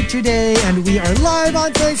 for today. And we are live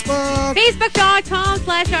on Facebook.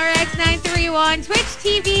 Facebook.com/RX931, Twitch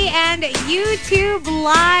TV, and YouTube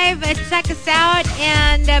Live. Check us out.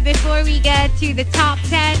 And before we get to the top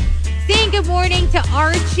 10, saying good morning to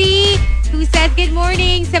Archie, who says good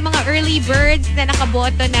morning sa mga early birds na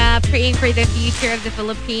nakaboto na praying for the future of the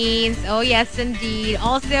Philippines. Oh, yes, indeed.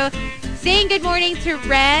 Also, Saying good morning to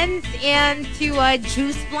Renz and to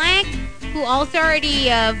Juice Blank, who also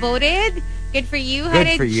already voted. Good for you.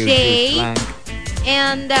 Good for you, Jay. Juice Blank.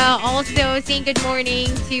 And also saying good morning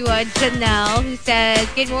to Janelle, who says,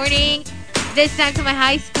 good morning. This time to my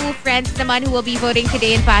high school friends naman who will be voting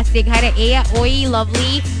today in Pasig. Had a Ea, Oi,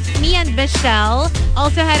 Lovely, me and Michelle.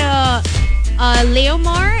 Also had a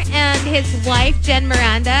Leomar and his wife, Jen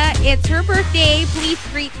Miranda. It's her birthday. Please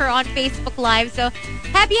greet her on Facebook Live. So,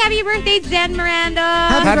 happy birthday, Jen Miranda.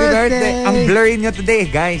 Happy birthday. Ang blurry nyo today,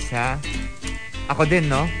 guys, ha? Ako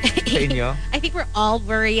din, no? Sa inyo. I think we're all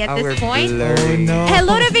blurry at this point. Blurry. Oh, no.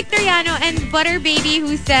 Hello to Victoriano and Butter Baby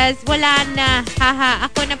who says, wala na. Haha,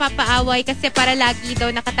 ako napapaaway kasi para lagi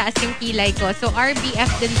daw nakataas yung kilay ko. So,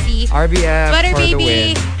 RBF din si RBF Butter for the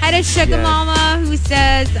Baby. win. Had a Sugar Yes. Mama who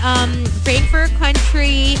says, praying for a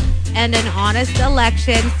country and an honest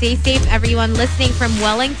election. Stay safe, everyone listening from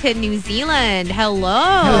Wellington, New Zealand. Hello.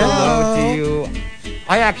 Hello to you.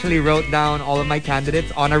 I actually wrote down all of my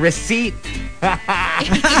candidates on a receipt.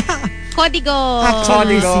 Kodigo.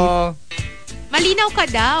 Kodigo. Malinaw ka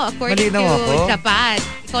daw, according Malinaw to ako? Chapat.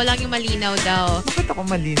 Ikaw lang yung malinaw daw. Bakit ako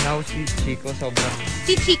malinaw? Si Chico sobrang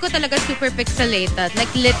Si Chico talaga super pixelated.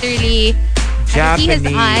 Like, literally, I can see his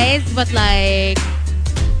Japanese. eyes, but like,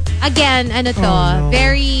 again, ano to, Oh, no.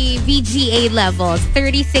 very VGA levels,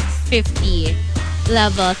 3650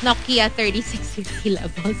 levels, Nokia 3650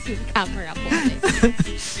 levels yung camera ko.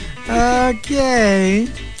 Okay.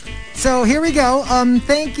 So here we go.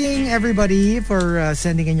 Thanking everybody for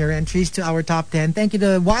sending in your entries to our top 10. Thank you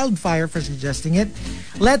to Wildfire for suggesting it.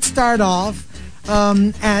 Let's start off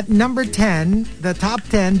at number 10. The top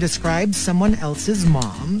 10 describes someone else's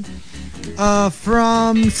mom.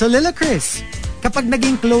 From Solila Chris. Kapag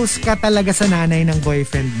naging close ka talaga sa nanay ng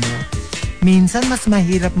boyfriend mo, minsan mas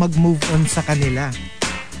mahirap mag-move on sa kanila.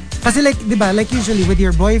 Kasi like, di ba, like usually with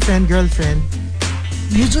your boyfriend, girlfriend,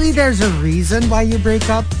 usually there's a reason why you break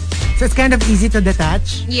up. So it's kind of easy to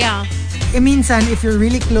detach. Yeah. Minsan, if you're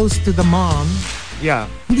really close to the mom, Yeah.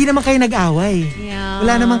 hindi naman kayo nag-away. Yeah.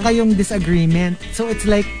 Wala naman kayong disagreement. So it's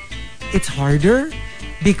like, it's harder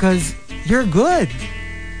because you're good.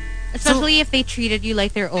 Especially if they treated you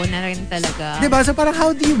like their own na rin talaga. Diba? So parang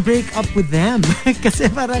how do you break up with them? Kasi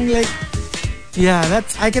parang like, yeah,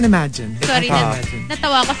 that's, I can imagine. Sorry, I can imagine.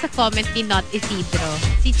 natawa ko sa comment ni Not Isidro.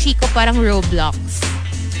 Si Chico parang Roblox.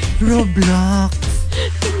 Roblox.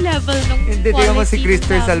 Yung level ng Hindi, tingnan mo si quality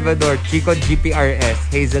Christopher ng Salvador, Chico GPRS,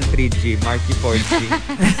 Hazel 3G, Markki 4G.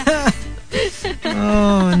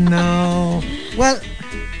 Oh, no. Well,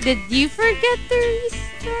 Did you forget to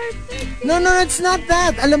restart it? no, it's not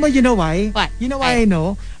that. Alam mo, you know why? What? You know why I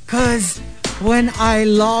know? Because when I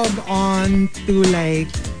log on to like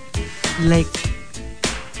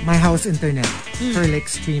my house internet for like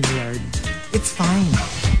StreamYard, it's fine.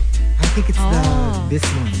 I think it's this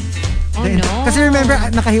one. Oh, no. Kasi remember,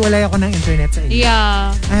 nakahiwalay ako ng internet sa inyo.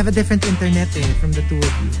 Yeah. I have a different internet from the two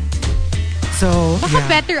of you. So, Baka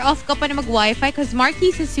yeah. better off ka pa na mag-Wi-Fi because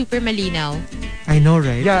Markki's is super malinaw. I know,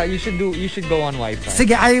 right? Yeah, you should go on Wi-Fi.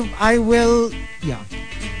 Sige, I will. Yeah.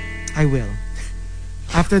 I will.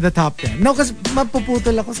 After the top 10. No, kasi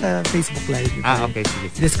mapuputol ako sa Facebook Live. Okay,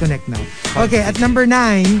 sige. Disconnect now. Okay, at number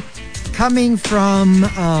 9, coming from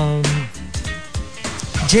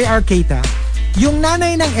JR Keita, yung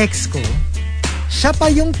nanay ng ex ko, siya pa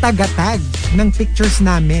yung tagatag ng pictures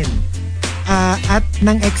namin at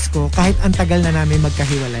ng ex ko kahit ang tagal na namin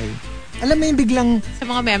magkahiwalay. Alam mo yung biglang... Sa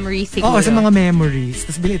mga memories siguro. Oo, sa mga memories.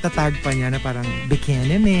 Tapos biglang itatag pa niya na parang,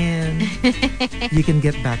 bikini man. You can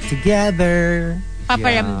get back together.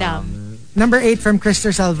 Paparamdam. Number 8 from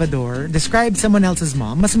Christopher Salvador, describe someone else's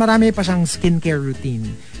mom. Mas marami pa siyang skincare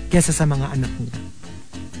routine kesa sa mga anak niya.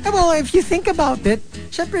 Well, if you think about it,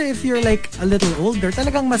 syempre if you're like a little older,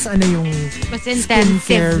 talagang mas yung mas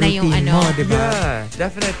intensive na yung routine mo, diba? Yeah,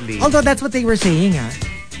 definitely. Although that's what they were saying,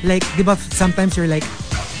 Like, diba, sometimes you're like,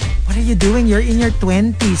 what are you doing? You're in your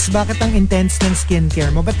 20s. Bakit ang intense ng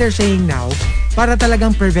skincare mo? But they're saying now, para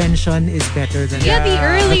talagang prevention is better than... Yeah, the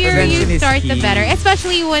earlier prevention you is start, the key. better.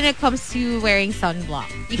 Especially when it comes to wearing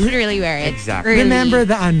sunblock. You should really wear it. Exactly. Early. Remember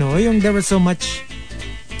yung there was so much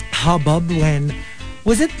hubbub when...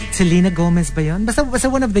 Was it Selena Gomez ba yun? Basta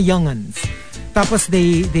one of the young ones. Tapos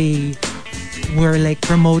they were like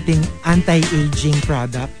promoting anti-aging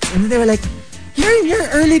products. And they were like, you're in your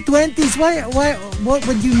early 20s. Why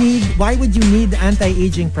would you need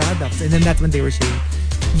anti-aging products? And then that's when they were saying,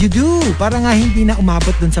 you do. Para nga hindi na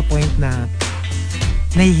umabot dun sa point na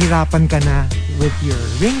nahihirapan ka na with your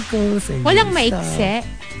wrinkles and Walang your maikse.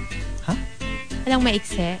 Huh? Walang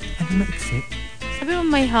maikse. Ano maikse? Sabi mo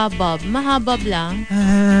may habab. Mahabab lang.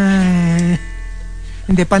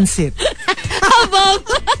 Hindi, pansit. Habog.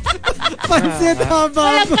 Pansit habog.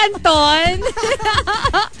 Walang kanton.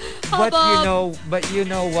 But you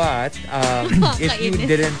know what? If you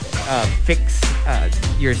didn't fix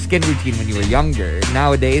your skin routine when you were younger,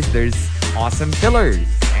 nowadays there's awesome fillers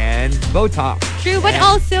and Botox. True, but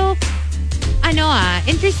also,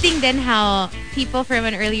 interesting then how people from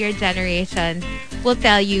an earlier generation will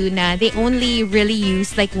tell you na they only really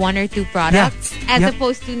use like one or two products as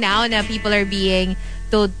opposed to now na people are being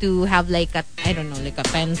told to have like a, I don't know, like a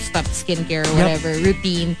 10-step skincare or whatever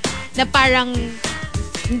routine na parang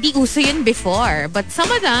hindi uso yun before. But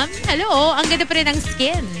some of them, hello, ang ganda pa rin ng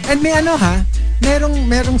skin. And may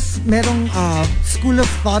merong school of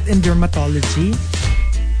thought in dermatology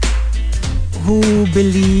who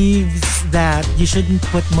believes that you shouldn't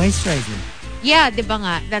put moisturizer. Yeah, di ba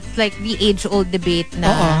nga? That's like the age-old debate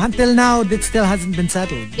na. Until now, it still hasn't been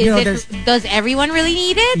settled. Does everyone really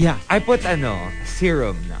need it? Yeah. I put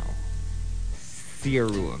serum now.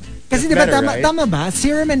 Serum. Kasi di ba tama ba?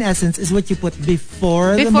 Serum in essence is what you put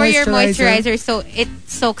before the moisturizer. Before your moisturizer, so it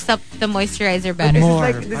soaks up the moisturizer better.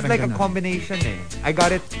 This is like a combination eh. I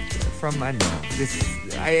got it from it's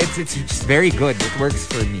just very good. It works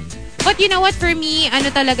for me. But you know what? For me,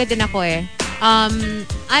 talaga din ako eh.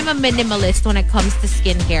 I'm a minimalist when it comes to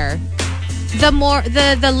skincare.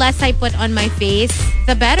 The less I put on my face,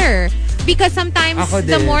 the better. Because sometimes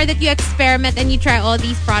the more that you experiment and you try all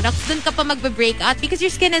these products, dun ka pa magbe-break out because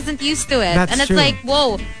your skin isn't used to it. That's and it's true. like,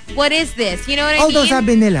 whoa, what is this? You know what I mean? Although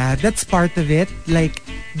sabi nila, that's part of it. Like,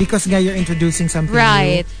 because nga you're introducing something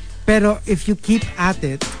right. new. Pero if you keep at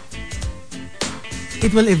it,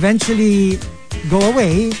 it will eventually go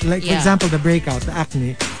away. Like, for example, the breakout, the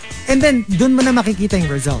acne. And then, dun mo na makikita yung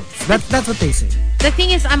results. That's what they say. The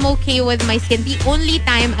thing is, I'm okay with my skin. The only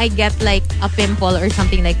time I get like a pimple or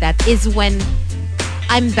something like that is when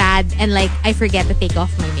I'm bad and like I forget to take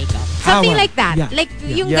off my makeup. Something like that. Yeah. Like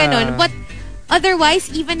yung ganon. But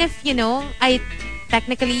otherwise, even if, I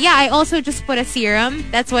technically, I also just put a serum.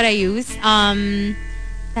 That's what I use.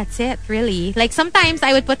 That's it, really. Like sometimes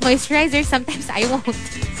I would put moisturizer, sometimes I won't.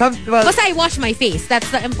 Because I wash my face. That's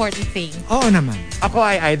the important thing. Oo naman. Ako,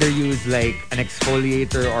 I either use like an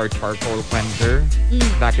exfoliator or charcoal cleanser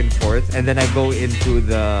back and forth. And then I go into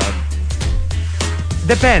the...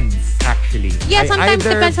 Depends, actually. Yeah, sometimes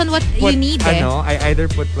depends on what you need. I either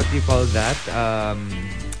put, what do you call that?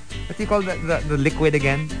 What do you call the liquid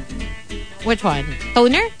again? Which one?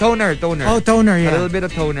 Toner? Toner. Oh, toner, yeah. A little bit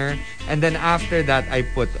of toner. And then after that, I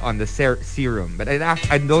put on the serum. But I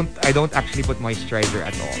don't actually put moisturizer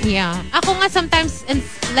at all. Yeah. Ako nga sometimes,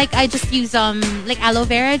 like, I just use like aloe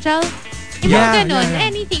vera gel. Yeah.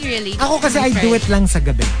 Anything really. Ako kasi I do it lang sa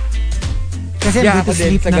gabi. Kasi I do to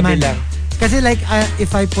sleep naman. Lang. Kasi like,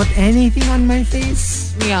 if I put anything on my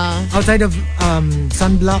face, outside of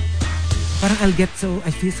sunblock, parang I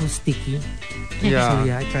feel so sticky. Yeah. So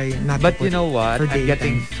I try not but to put you know what? I'm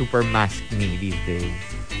getting daytime. super maskne these days.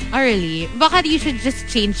 Oh, really? Baka you should just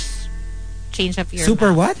change up your super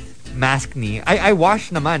mask. What? Maskne. I wash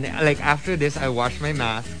naman. Like after this, I wash my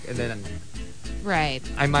mask and then right.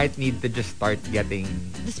 I might need to just start getting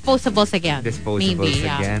disposables again.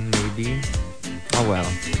 Maybe. Oh well.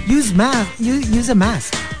 Use a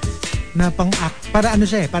mask. Na para ano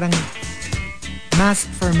siya eh, parang mask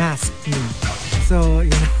for mask. So,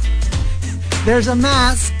 there's a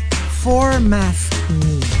mask for mask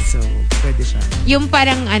me. So, pwede siya. Yung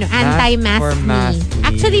parang anti-mask me. me.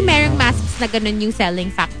 Actually, merong masks na ganun yung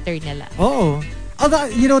selling factor nila. Oo.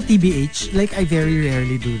 Although, TBH, like I very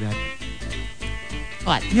rarely do that.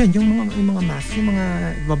 What? Yun, yung mga mask, yung mga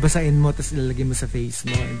babasain mo tapos ilalagay mo sa face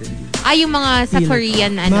mo and then yung mga sa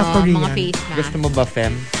Korean, mga face mask. Gusto mo ba,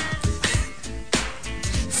 Fem?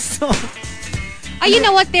 So, you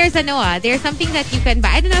know what? There's something that you can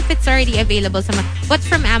buy. I don't know if it's already available but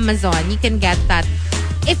from Amazon, you can get that.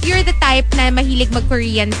 If you're the type na mahilig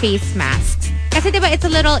mag-Korean face masks, kasi diba it's a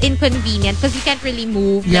little inconvenient because you can't really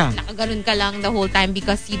move. Yeah. Like, nakaganon ka lang the whole time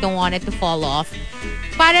because you don't want it to fall off.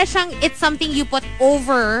 Para siyang, it's something you put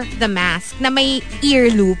over the mask na may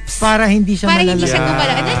ear loops. Para hindi siya Para malala. hindi siya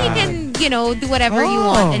gumala. And then you can, do whatever you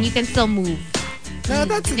want and you can still move. No,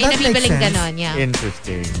 that May makes sense. ganon, yeah.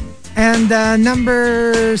 Interesting. And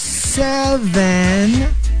number 7,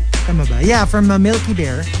 tama ba? Yeah, from Milky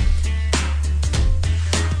Bear.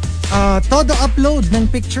 Todo upload ng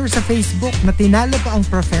picture sa Facebook na tinalo pa ang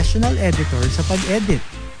professional editor sa pag-edit.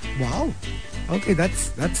 Wow. Okay,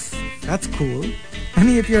 that's cool. I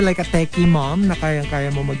mean, if you're like a techie mom na kaya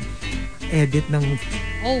mo mag-edit ng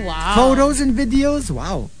photos and videos,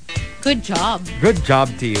 wow. Good job. Good job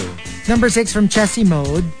to you. Number 6 from Chessy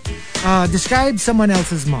Mode. Describe someone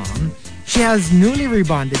else's mom. She has newly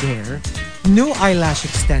rebonded hair. new eyelash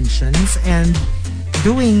extensions and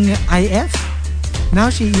doing IF. Now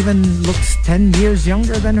she even looks 10 years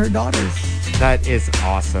younger than her daughters. That is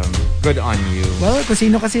awesome. Good on you. Well, kung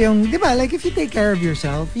sino kasi yung, di ba, like if you take care of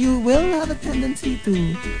yourself, you will have a tendency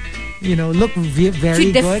to, you know, look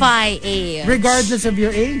very good. To defy age. Regardless of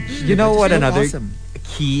your age. You know what another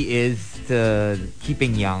key is to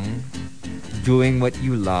keeping young? Doing what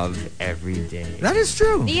you love every day. That is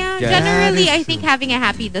true. Yeah, generally, I think having a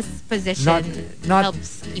happy disposition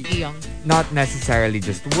helps keep you young. Not necessarily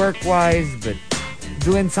just work-wise, but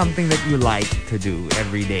doing something that you like to do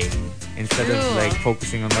every day. Instead of like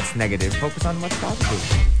focusing on what's negative, focus on what's positive.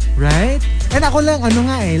 Right? And ako lang,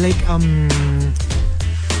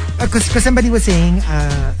 because somebody was saying,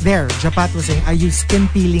 Japat was saying, I use skin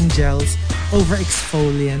peeling gels over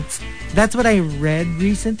exfoliants. That's what I read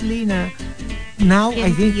recently na now skin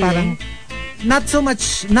I think peeling? Parang not so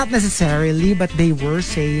much, not necessarily, but they were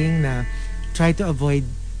saying na try to avoid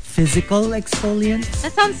physical exfoliants.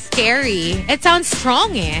 That sounds scary. It sounds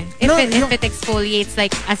strong eh. If it exfoliates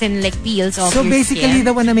like as in like peels off your skin. So basically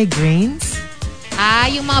the one na may grains.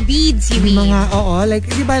 Yung mga beads you mean. Mga, like,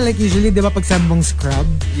 di ba, like usually, di ba, pag sabi mong scrub,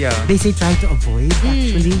 they say try to avoid,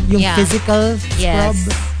 actually. Yung physical scrub,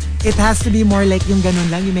 it has to be more like yung ganun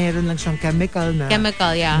lang, yung meron lang siyang chemical na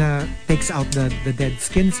takes out the dead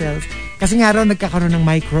skin cells. Kasi nga raw, nagkakaroon ng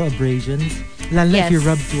microabrasions, lalo if you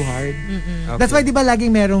rub too hard. Okay. That's why, di ba,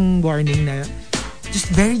 laging merong warning na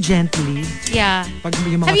just very gently. Yeah. Pag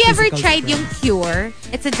yung mga have you ever tried scrub. yung Cure?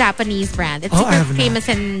 It's a Japanese brand. It's super famous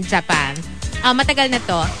in Japan. Matagal na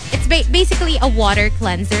to. It's basically a water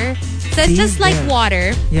cleanser. So it's just like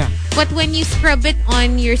water. Yeah. But when you scrub it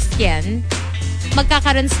on your skin,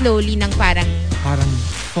 magkakaroon slowly ng parang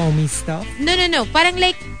foamy stuff? No. Parang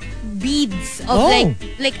like beads of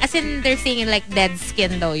like as in they're saying like dead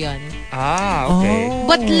skin daw yun. Okay.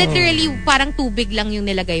 But literally parang tubig lang yung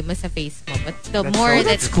nilagay mo sa face mo. But the more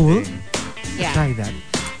that's cool. Yeah. Try that.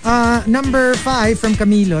 Number 5 from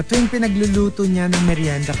Camilo, tuwing pinagluluto niya ng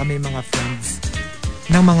merienda kaming mga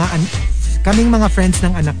friends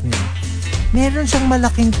ng anak niya, meron siyang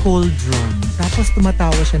malaking cauldron. Tapos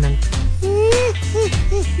tumatawa siya ng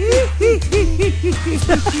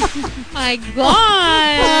my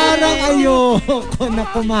God! Parang ayoko na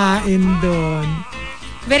kumain doon.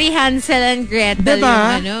 Very Hansel and Gretel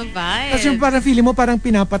diba? Yung vibe. Tapos yung parang feeling mo parang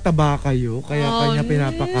pinapataba kayo, kaya kanya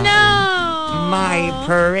pinapakain. No! My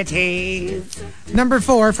pretties. Number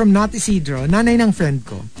 4 from Not Isidro, nanay ng friend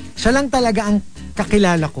ko. Siya lang talaga ang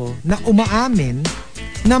kakilala ko na umaamin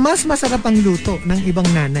na mas masarap ang luto ng ibang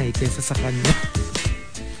nanay kaysa sa kanya.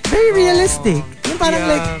 Very realistic. Yung parang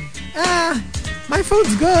like, my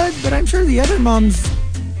food's good, but I'm sure the other moms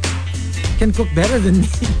can cook better than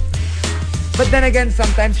me. But then again,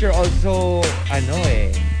 sometimes you're also,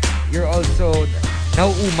 you're also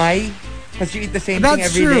nauumay because you eat the same thing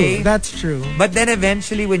every day. That's true. But then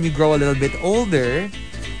eventually when you grow a little bit older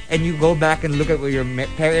and you go back and look at what your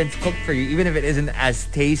parents cooked for you, even if it isn't as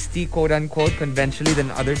tasty, quote unquote, conventionally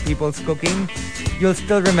than other people's cooking, you'll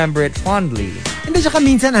still remember it fondly. Hindi siya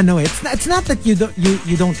minsan it's not that you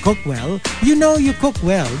don't cook well. You know you cook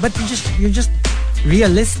well, but you're just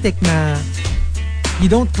realistic na you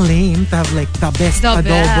don't claim to have like the best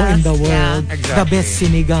adobo in the world, the best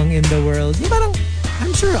sinigang in the world. Yung parang,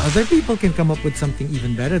 I'm sure other people can come up with something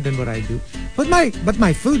even better than what I do. But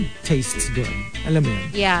my food tastes good. Alam mo yun?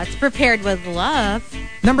 Yeah, it's prepared with love.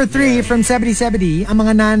 Number 3 from 7070, ang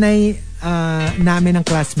mga nanay namin ng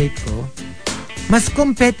classmate ko, mas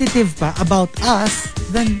competitive pa about us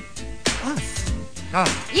than us.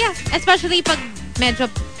 Yeah, especially pag medyo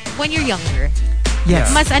when you're younger. Yes.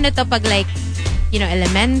 Mas to pag like,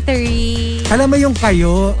 elementary. Alam mo yung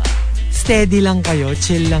kayo, steady lang kayo,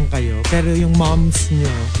 chill lang kayo. Pero yung moms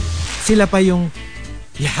nyo, sila pa yung,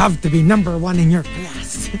 you have to be number 1 in your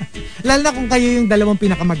class. Lalo na kung kayo yung dalawang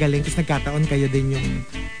pinakamagaling, tapos nagkataon kayo din yung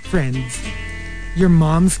friends. Your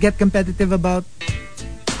moms get competitive about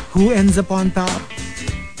who ends up on top.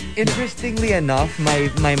 Interestingly enough,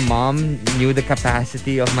 my mom knew the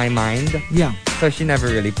capacity of my mind. Yeah. So she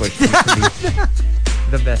never really pushed me to be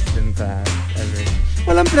the best in class ever.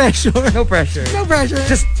 Walang pressure. No pressure. No pressure.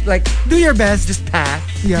 Just like do your best. Just pass.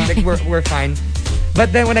 Yeah. Like we're fine.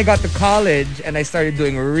 But then when I got to college and I started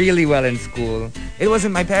doing really well in school, it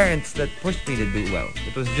wasn't my parents that pushed me to do well.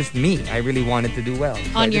 It was just me. I really wanted to do well.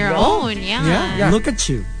 So on your own, yeah. Look at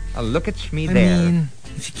you. Look at me there. I mean,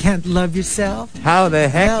 if you can't love yourself, how the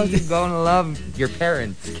heck are you gonna love your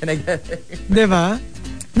parents? Can I get it? Diba?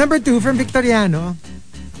 Number 2 from Victoriano.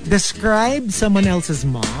 Describe someone else's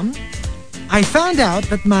mom. I found out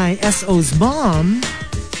that my SO's mom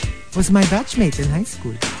was my batchmate in high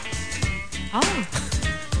school. Oh.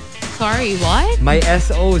 Sorry, what? My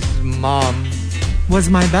SO's mom was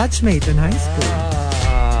my batchmate in high school.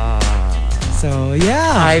 So,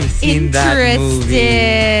 yeah. I've seen that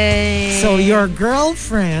movie. So, your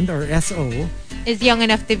girlfriend, or SO, is young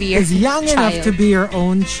enough to be your enough to be your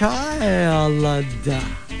own child.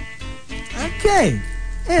 Okay.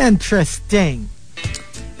 Interesting.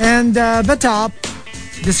 And the top,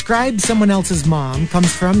 describe someone else's mom,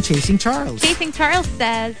 comes from Chasing Charles. Chasing Charles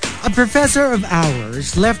says, a professor of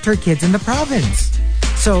ours left her kids in the province.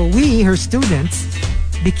 So we, her students,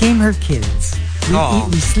 became her kids. We eat,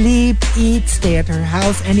 we sleep, eat, stay at her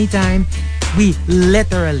house anytime. We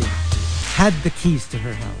literally had the keys to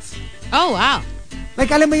her house. Oh, wow.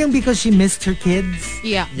 Like, alam mo yung because she missed her kids?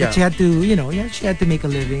 Yeah. But she had to, she had to make a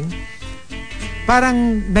living.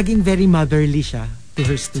 Parang naging very motherly siya to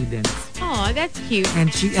her students. Oh, that's cute.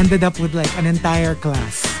 And she ended up with like an entire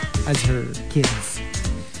class as her kids.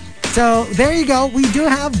 So, there you go. We do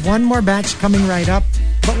have one more batch coming right up.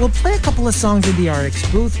 But we'll play a couple of songs in the RX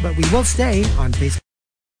booth, but we will stay on Facebook.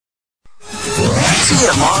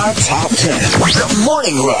 TMR Top 10. The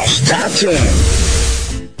Morning Rush Top 10.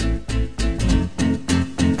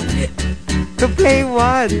 To play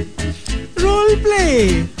what? Role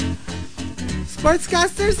play.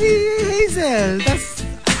 Sportscaster si Hazel. That's...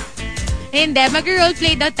 Hindi, mag-role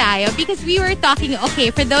play daw tayo because we were talking,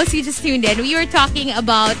 okay, for those who just tuned in, we were talking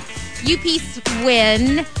about UP's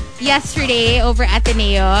win yesterday over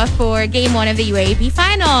Ateneo for Game 1 of the UAAP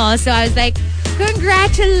Finals. So I was like,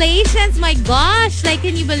 congratulations, my gosh. Like,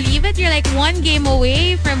 can you believe it? You're like one game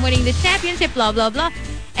away from winning the championship, blah, blah, blah.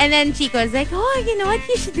 And then Chico was like, oh, you know what?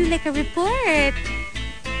 You should do like a report.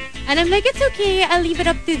 And I'm like, it's okay. I'll leave it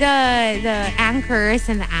up to the anchors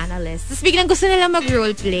and the analysts. Tapos biglang gusto nila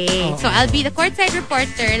mag-role play. So I'll be the courtside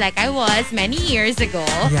reporter like I was many years ago.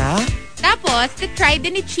 Yeah? Tapos, try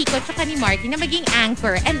din ni Chico tsaka ni Markki na maging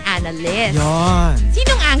anchor and analyst. Yon.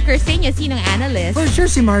 Sinong anchor sa inyo? Sinong analyst? For sure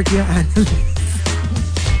si Markki yung analyst.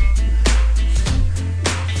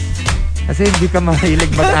 Kasi hindi ka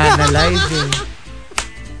mahilig mag-analyze eh.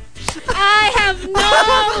 I have no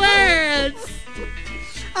words.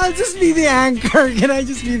 I'll just be the anchor. Can I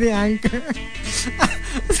just be the anchor?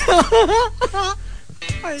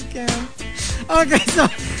 I can't. Okay, so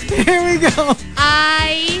here we go.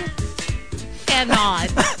 I cannot.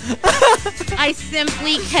 I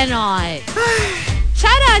simply cannot.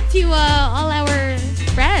 Shout out to all our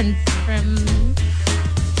friends from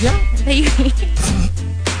the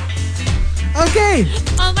Okay.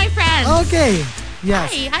 All my friends. Okay.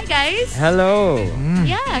 Yes. Hi guys. Hello.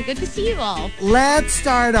 Yeah, good to see you all. Let's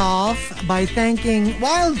start off by thanking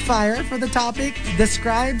Wildfire for the topic,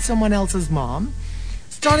 describe someone else's mom.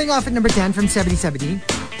 Starting off at number 10 from 7070,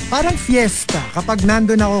 parang fiesta kapag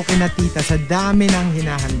nandun ako kina tita sa dami ng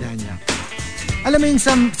hinahanda niya. Alam mo yung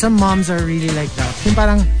some moms are really like that. Yung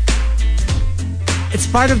parang, it's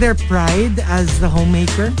part of their pride as the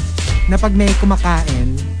homemaker na pag may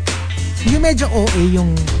kumakain, yung medyo OA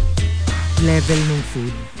yung level ng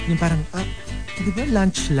food. Yung parang, di ba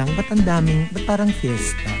lunch lang? Ba't ang daming, ba't parang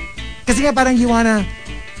fiesta? Kasi nga parang you wanna,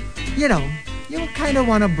 you kind of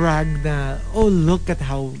wanna brag na, oh, look at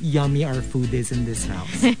how yummy our food is in this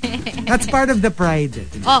house. That's part of the pride.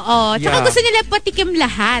 Oo. Tsaka gusto nila patikim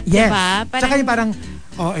lahat, yes. Diba? Tsaka yung parang,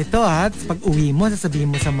 ito pag uwi mo, sasabihin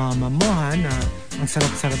mo sa mama mo, na ang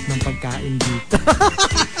sarap-sarap ng pagkain dito.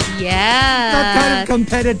 Yeah. That kind of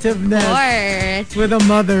competitiveness. Of course. With the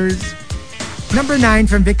mothers. Number 9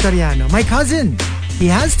 from Victoriano. My cousin. He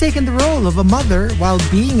has taken the role of a mother while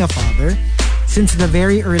being a father since the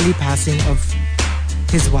very early passing of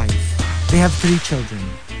his wife. They have 3 children.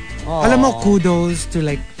 Aww. Alam mo, kudos to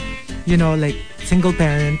like single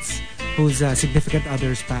parents whose significant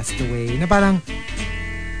others passed away. Na parang,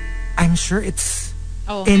 I'm sure it's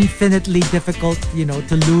infinitely difficult,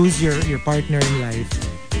 to lose your partner in life.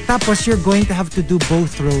 Tapos you're going to have to do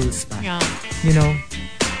both roles pa. Yeah.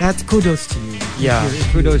 That's kudos to you. Yeah,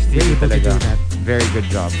 kudos to you talaga. Very good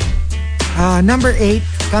job. Number 8,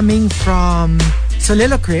 coming from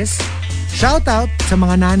Solilo Chris. Shout out sa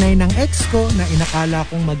mga nanay ng ex ko na inakala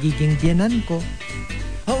kong magiging biyenan ko.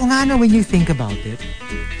 Oo nga na, when you think about it.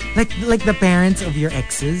 Like the parents of your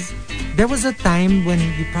exes, there was a time when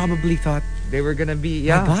you probably thought, they were gonna be,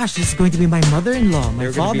 my gosh, this is going to be my mother-in-law, my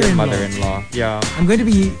father-in-law. Mother-in-law. Yeah. I'm going to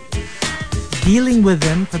be dealing with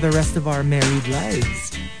them for the rest of our married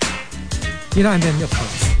lives. And then, of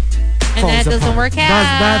course, and that doesn't work out.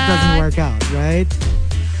 That doesn't work out, right?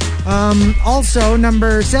 Also,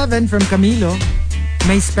 number 7 from Camilo,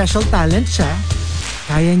 may special talent siya.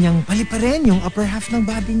 Kaya niyang paliparin yung upper half ng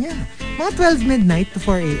body niya. Mga 12 midnight to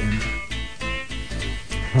 4 a.m.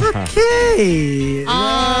 Okay.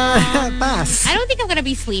 Pass. I don't think I'm gonna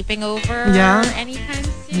be sleeping over anytime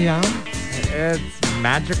soon. Yeah. It's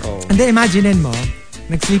magical. Hindi, imaginein mo,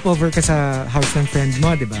 nag-sleepover ka sa house ng friend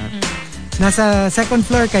mo, di ba? Nasa second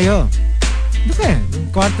floor kayo. Doon ka, yung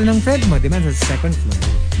kwarto ng friend mo, di ba? Sa second floor.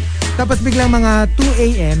 Tapos biglang mga 2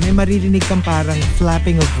 a.m. may maririnig kang parang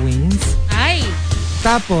flapping of wings. Ay!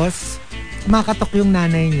 Tapos, makatok yung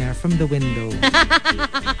nanay niya from the window.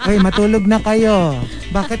 Ay, matulog na kayo.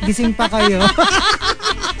 Bakit gising pa kayo?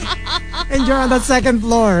 And you're on the second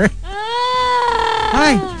floor.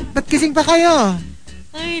 Ay, ba't gising pa kayo?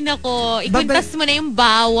 Ay, nako. Ikuntas mo na yung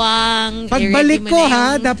bawang. Pagbalik ko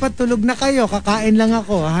dapat tulog na kayo. Kakain lang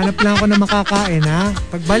ako. Hanap lang ako na makakain ha.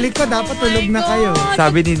 Pagbalik ko, dapat tulog na kayo.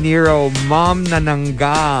 Sabi ni Nero, Mom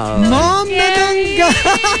nananggal. Mom nananggal!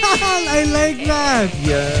 I like that.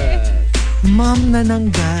 Yeah. Mom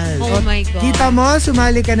nananggal. Oh my God. Kita mo,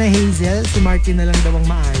 sumali ka na Hazel. Si Markki na lang daw ang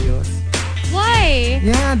maayos. Why?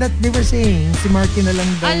 Yeah, that they were saying. Si Markki na lang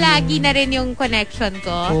daw. Lagi na rin yung connection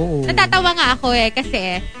ko. Oo. Natatawa nga ako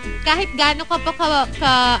kasi kahit gaano ka pa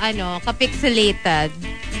ka-pixelated,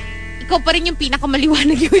 ikaw pa rin yung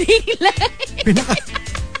pinakamaliwanag yung ring light.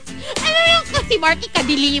 Ano yung kasi Markki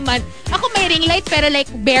kadiliman. Ako may ring light pero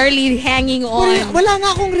like barely hanging on. Wala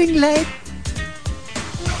nga akong ring light.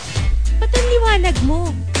 Ba't ang liwanag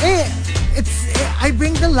mo? I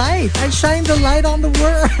bring the light. I shine the light on the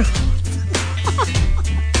world.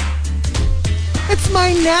 It's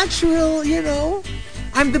my natural,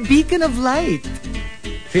 I'm the beacon of light.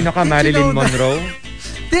 Sino ka, Marilyn Monroe?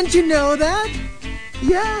 Didn't you know that?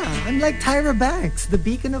 Yeah, I'm like Tyra Banks, the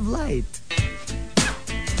beacon of light.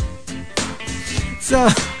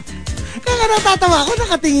 So, kaya natatawa ako,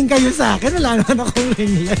 nakatingin kayo sa akin. Wala naman akong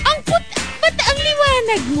ring light. Ba't ang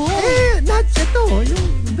liwanag mo?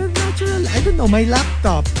 The natural, I don't know, my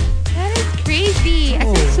laptop. That is crazy.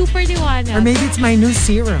 As in, super liwanag. Or maybe it's my new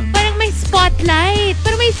serum. Parang may spotlight.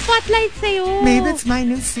 Parang may spotlight sa'yo. Maybe it's my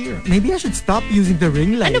new serum. Maybe I should stop using the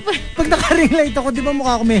ring light. Ano ba? Pag naka-ring light ako, di ba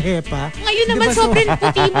mukha ako may hepa? Ngayon naman sobrang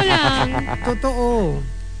puti mo lang. Totoo.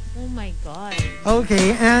 Oh my God.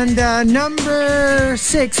 Okay, and number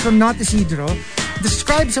 6 from Not Isidro.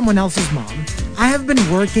 Describe someone else's mom. I have been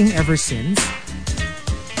working ever since.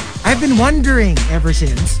 I've been wondering ever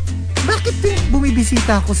since, bakit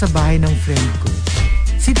bumibisita ako sa bahay ng friend ko?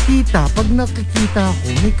 Si tita, pag nakikita ako,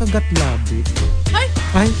 may kagat labi.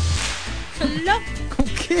 Ay? Hello?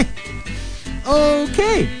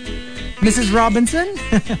 Okay. Mrs. Robinson?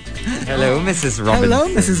 Hello, Mrs. Robinson. Hello,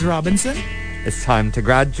 Mrs. Robinson. It's time to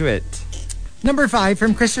graduate. Number 5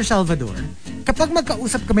 from Christopher Salvador. Kapag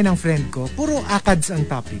magkausap kami ng friend ko, puro akads ang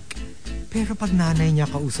topic. Pero pag nanay niya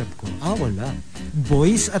kausap ko, wala.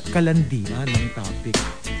 Boys at kalandian ang topic.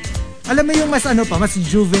 Alam mo yung mas mas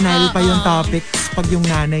juvenile pa yung topics pag yung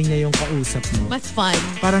nanay niya yung kausap mo. Mas fun.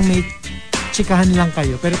 Parang may chikahan lang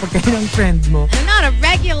kayo. Pero pag kayo ng friend mo, I'm not a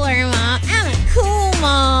regular mom. I'm a cool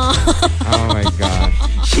mom. Oh my gosh.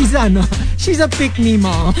 She's a pick-me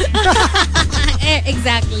mom.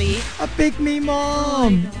 Exactly. A pick-me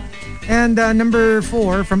mom. And number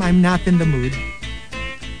 4 from I'm Not in the Mood.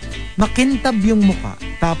 Makintab yung muka,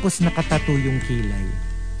 tapos nakatato yung kilay.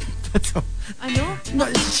 That's all. Ano?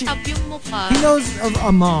 Makintab yung mukha. He knows of a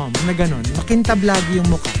mom na ganun. Makintab lagi yung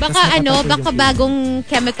mukha. Baka bagong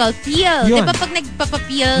chemical peel. Yun. Diba pag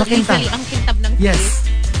nagpapapeel, Makintab. usually ang kintab ng face? Yes.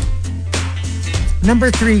 Number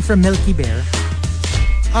 3 from Milky Bear.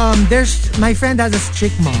 My friend has a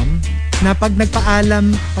strict mom na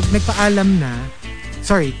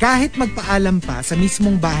kahit magpaalam pa sa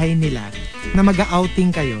mismong bahay nila na mag-outing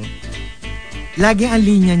kayo, laging ang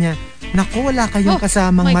linya niya, naku, wala kayong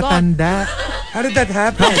kasamang matanda. How did that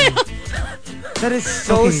happen? That is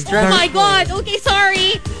so Oh stressful. my God. Okay,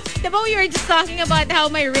 sorry. Diba we were just talking about how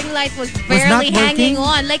my ring light was barely hanging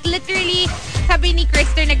on. Like literally, sabi ni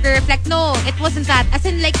Krister nag-reflect, no, it wasn't that. As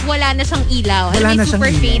in like wala na siyang ilaw. Wala na super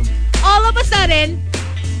siyang faint. ilaw. All of a sudden,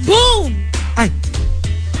 boom! Ay!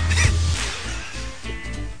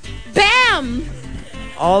 Bam!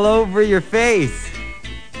 All over your face.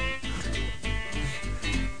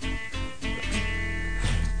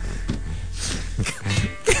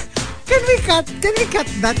 Can we cut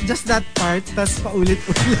that, just that part, tas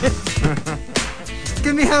paulit-ulit?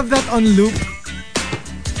 Can we have that on loop?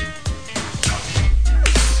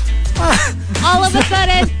 All of a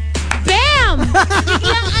sudden, bam!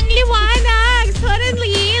 Biglang ang liwanag.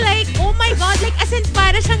 Suddenly, like, oh my God, like as in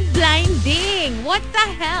para siyang blinding. What the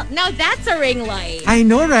hell? Now that's a ring light. I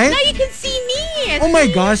know, right? Now you can see me. Oh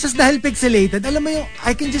my gosh, just dahil pixelated, alam mo yung,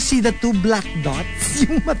 I can just see the 2 black dots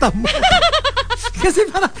yung mata mo. Kasi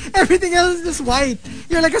parang everything else is just white.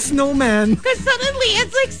 You're like a snowman. Because suddenly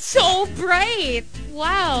it's like so bright.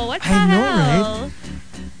 Wow, what the hell? I know, right?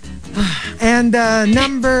 And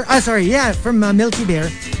from Milky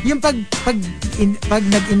Bear, yung pag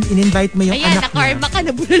in-invite mo yung anak niya. Ayan, nakarma ka,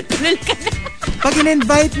 nabulol-bulol ka na. Pag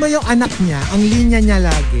in-invite mo yung anak niya, ang linya niya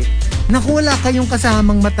lagi, naku, wala kayong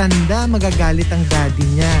kasamang matanda, magagalit ang daddy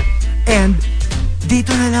niya. And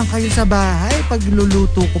dito na lang kayo sa bahay pag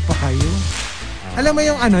luluto ko pa kayo. Alam mo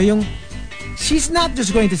yung yung she's not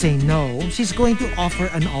just going to say no, she's going to offer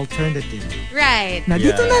an alternative. Right. Na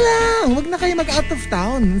dito na lang, wag na kayo mag-out of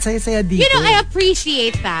town. Saya-saya dito. You know, I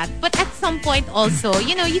appreciate that. But at some point also,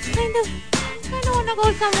 you know, you kind of want to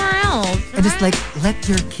go somewhere else. Right? And it's like, let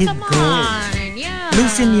your kid Come go. on, yeah.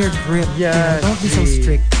 Loosen your grip. Yeah, don't be so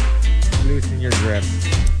strict. Loosen your grip.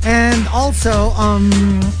 And also,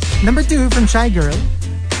 number 2 from Shy Girl.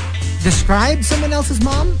 Describe someone else's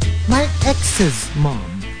mom? My ex's mom.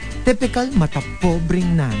 Typical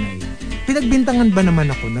matapobreng nanay. Pinagbintangan ba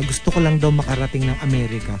naman ako na gusto ko lang daw makarating ng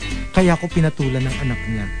Amerika, kaya ako pinatulan ng anak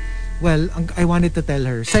niya? Well, I wanted to tell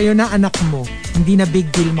her, sa'yo na anak mo, hindi na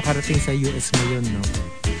big deal makarating sa US ngayon, no?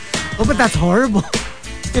 Oh, but that's horrible.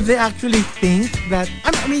 If they actually think that,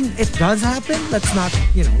 I mean, it does happen. Let's not,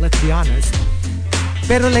 let's be honest.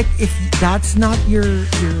 Pero like, if that's not your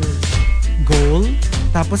goal,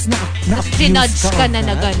 tapos sinudge ka na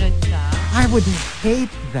ganun ka. I would hate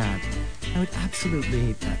that. I would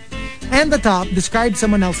absolutely hate that. And the top, describe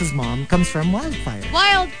someone else's mom, comes from Wildfire.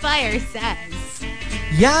 Wildfire says,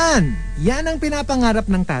 Yan ang pinapangarap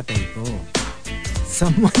ng tatay ko.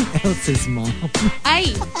 Someone else's mom.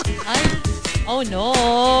 Ay. Oh no.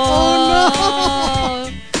 Oh no.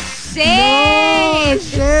 Shade. No,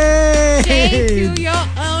 shade. Shade to your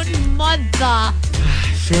own mother.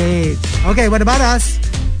 Shade. Okay, what about us?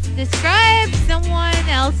 Describe someone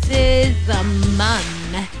else's mom.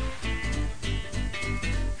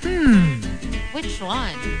 Which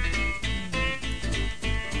one?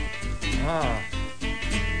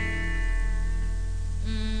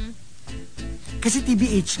 Kasi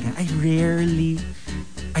TBH nga, I rarely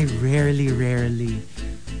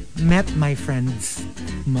met my friends'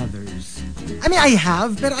 mothers. I mean, I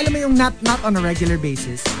have, pero alam mo yung not on a regular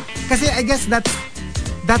basis. Kasi I guess that's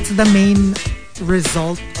the main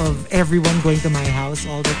result of everyone going to my house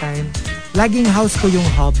all the time. Laging house ko yung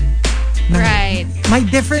hub. Right. My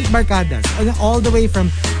different barkadas. All the way from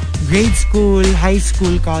grade school, high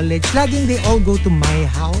school, college. Laging they all go to my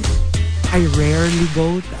house. I rarely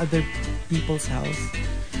go to other people's house.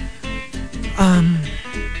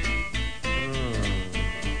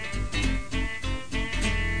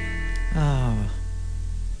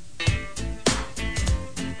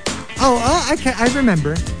 I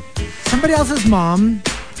remember. Somebody else's mom,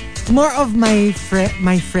 more of my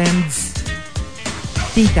friend's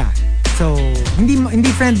tita. So,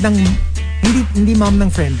 hindi friend ng hindi mom ng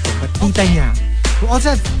friend ko, but tita niya, who also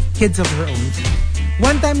has kids of her own.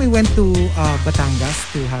 One time we went to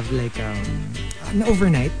Batangas to have like an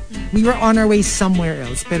overnight. We were on our way somewhere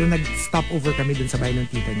else, pero nag-stop over kami dun sa bahay ng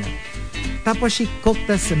tita niya. Tapos she cooked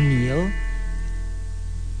us a meal.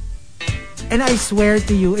 And I swear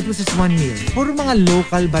to you, it was just one meal. Puro mga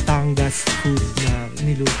local Batangas food na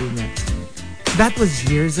niluto niya. That was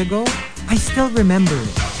years ago. I still remember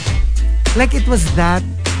it. Like it was that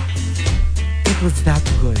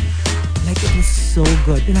good. Like it was so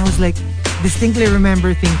good. And I was like, distinctly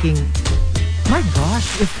remember thinking, my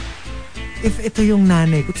gosh, if ito yung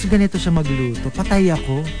nanay ko, ganito siya magluto, patay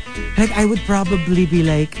ako. Like I would probably be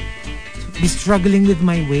struggling with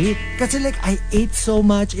my weight. Kasi like I ate so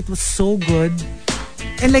much, it was so good.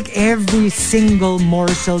 And like every single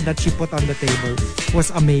morsel that she put on the table was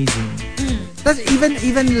amazing. That's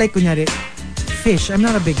even like kunyari, fish. I'm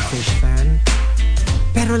not a big fish fan.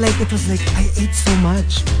 Pero like it was like I ate so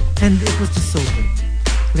much and it was just so good.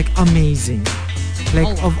 Like amazing. Like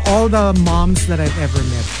of all the moms that I've ever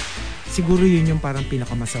met, siguro yun yung parang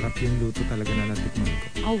pinakamasarap yung luto talaga na natikman ko.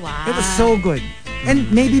 Oh wow. It was so good.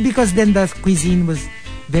 And maybe because then the cuisine was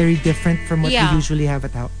very different from what we usually have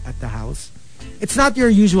at the house. It's not your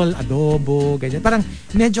usual adobo, ganyan. Parang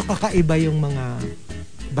medyo kakaiba yung mga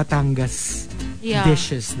Batangas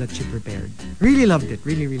dishes that she prepared. Really loved it.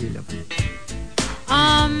 Really, really loved it.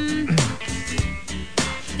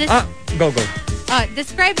 Go.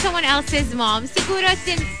 Describe someone else's mom. Siguro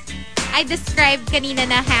since I described kanina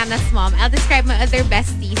na Hannah's mom, I'll describe my other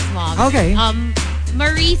bestie's mom. Okay.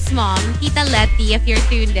 Marie's mom, Tita Letty, if you're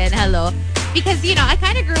tuned in, hello. Because, I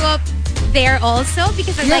kind of grew up there also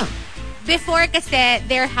because of like, before kasi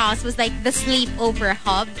their house was like the sleepover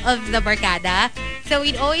hub of the Barkada. So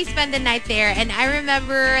we'd always spend the night there. And I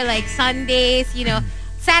remember like Sundays,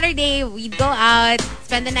 Saturday, we'd go out,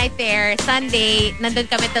 spend the night there. Sunday, nandun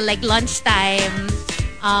kami till like lunchtime.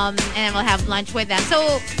 And then we'll have lunch with them.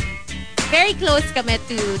 So, very close kami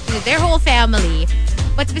to their whole family.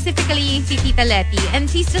 But specifically, si Tita Letty. And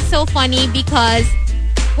she's just so funny because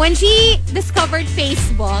when she discovered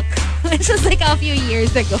Facebook, which was like a few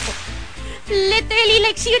years ago, literally,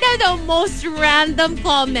 like, she would have the most random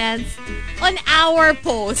comments on our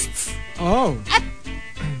posts. Oh. At,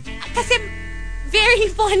 kasi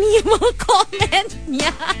very funny yung mga comment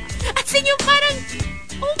niya. As in, yung parang,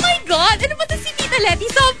 oh my God, ano ba ito si Tita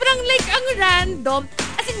Letty? Sobrang like, ang random.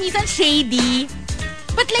 As in, minsan shady.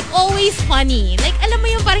 But like, always funny. Like, alam mo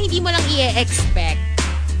yung parang hindi mo lang i-expect.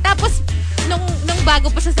 Tapos, nung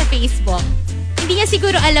bago pa siya sa Facebook, hindi niya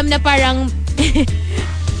siguro alam na parang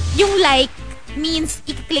yung like means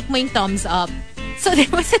i-click mo yung thumbs up. So,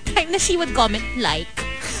 there was a time na she would comment like.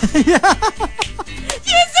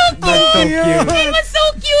 She was so cute. That's so cute. It was so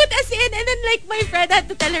cute as in. And then like, my friend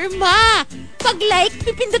had to tell her, Ma, pag like,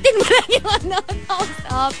 pipindutin mo lang yung thumbs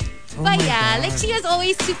up. But yeah, God. like she was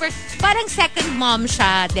always super, parang second mom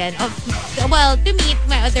siya then of, well, to meet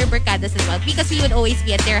my other barkadas as well because we would always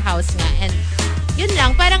be at their house nga. And yun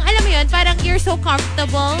lang, parang alam mo yun, parang you're so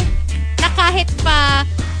comfortable na kahit pa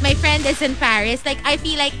my friend is in Paris, like I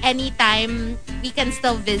feel like anytime we can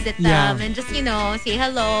still visit them and just, you know, say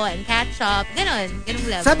hello and catch up. Ganun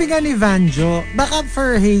level. Sabi nga ni Vanjo, baka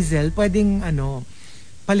for Hazel, pwedeng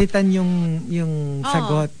palitan yung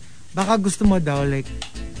sagot. Baka gusto mo daw, like,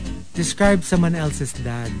 describe someone else's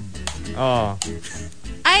dad. Oh.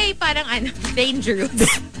 Ay, parang dangerous.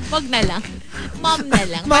 Wag na lang. Mom na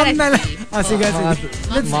lang. Mom na lang. Oh, sige.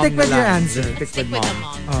 Let's stick with your answer. Stick with the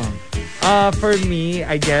mom. For me,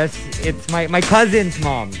 I guess it's my cousin's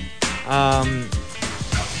mom.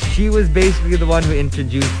 She was basically the one who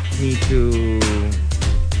introduced me to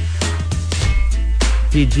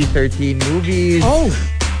PG-13 movies. Oh.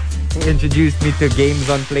 Who introduced me to games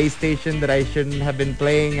on PlayStation that I shouldn't have been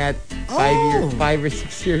playing at 5 or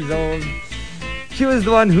 6 years old. She was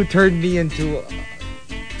the one who turned me into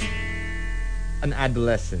an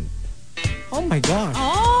adolescent. Oh my gosh.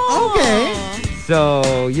 Oh. Okay.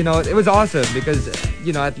 So, you know, it was awesome because,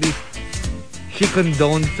 you know, at least she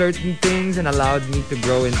condoned certain things and allowed me to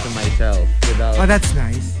grow into myself without... Oh, that's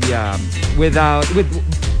nice. Yeah.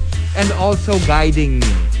 And also guiding me.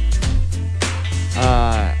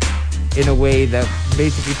 In a way that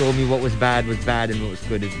basically told me what was bad and what was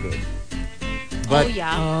good is good. But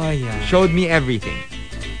showed me everything.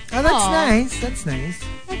 Oh, that's nice. That's nice.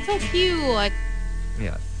 That's so cute.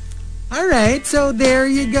 Yeah. All right, so there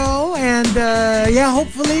you go. And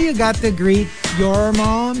hopefully you got to greet your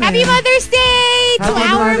mom. Happy Mother's Day to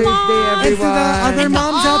our Mother's mom. Day, everyone. And to the other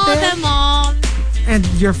moms out there. All the moms. And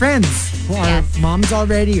your friends who are moms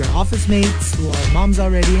already, your office mates who are moms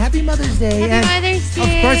already. Happy Mother's Day. Happy Mother's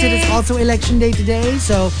Day. Of course, it is also Election Day today,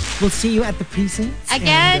 so we'll see you at the precincts.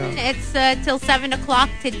 Again, it's till 7 o'clock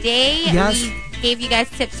today. Yes. We gave you guys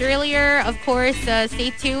tips earlier. Of course,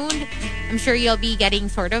 stay tuned. I'm sure you'll be getting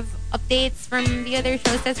sort of updates from the other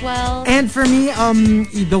shows as well. And for me,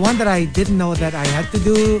 the one that I didn't know that I had to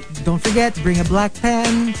do, don't forget, bring a black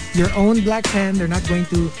pen, your own black pen. They're not going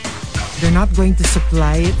to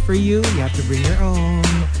supply it for you. You have to bring your own.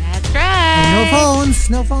 That's right. And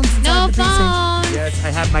no phones inside the precinct. Yes,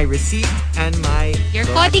 I have my receipt and your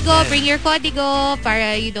código. Bring your código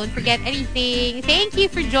para you don't forget anything. Thank you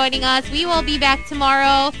for joining us. We will be back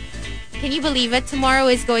tomorrow. Can you believe it? Tomorrow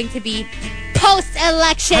is going to be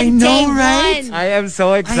post-election day right? 1. I am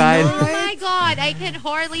so excited. Oh my God, I can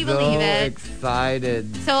hardly believe it.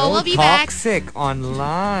 Excited. So we'll be back. Toxic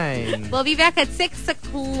online. We'll be back at 6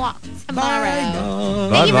 o'clock tomorrow. Bye.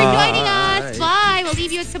 Thank you for joining us. Bye. We'll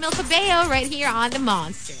leave you with Camille Cabello right here on The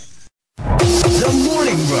Monster. The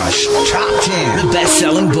Morning Rush Top 10. The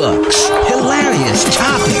best-selling books. Hilarious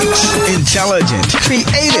topics. Intelligent,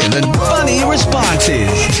 creative, and funny responses.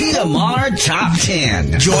 TMR Top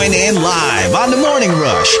 10. Join in live on The Morning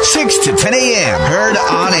Rush, 6 to 10 a.m. Heard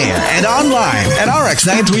on air and online at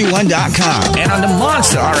rx931.com. And on the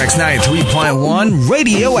Monster RX 93.1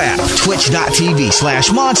 radio app.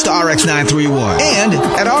 Twitch.tv/Monster RX931. And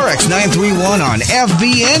at RX931 on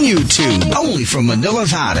FB and YouTube. Only from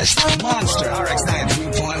Manila's hottest. Monster RX931.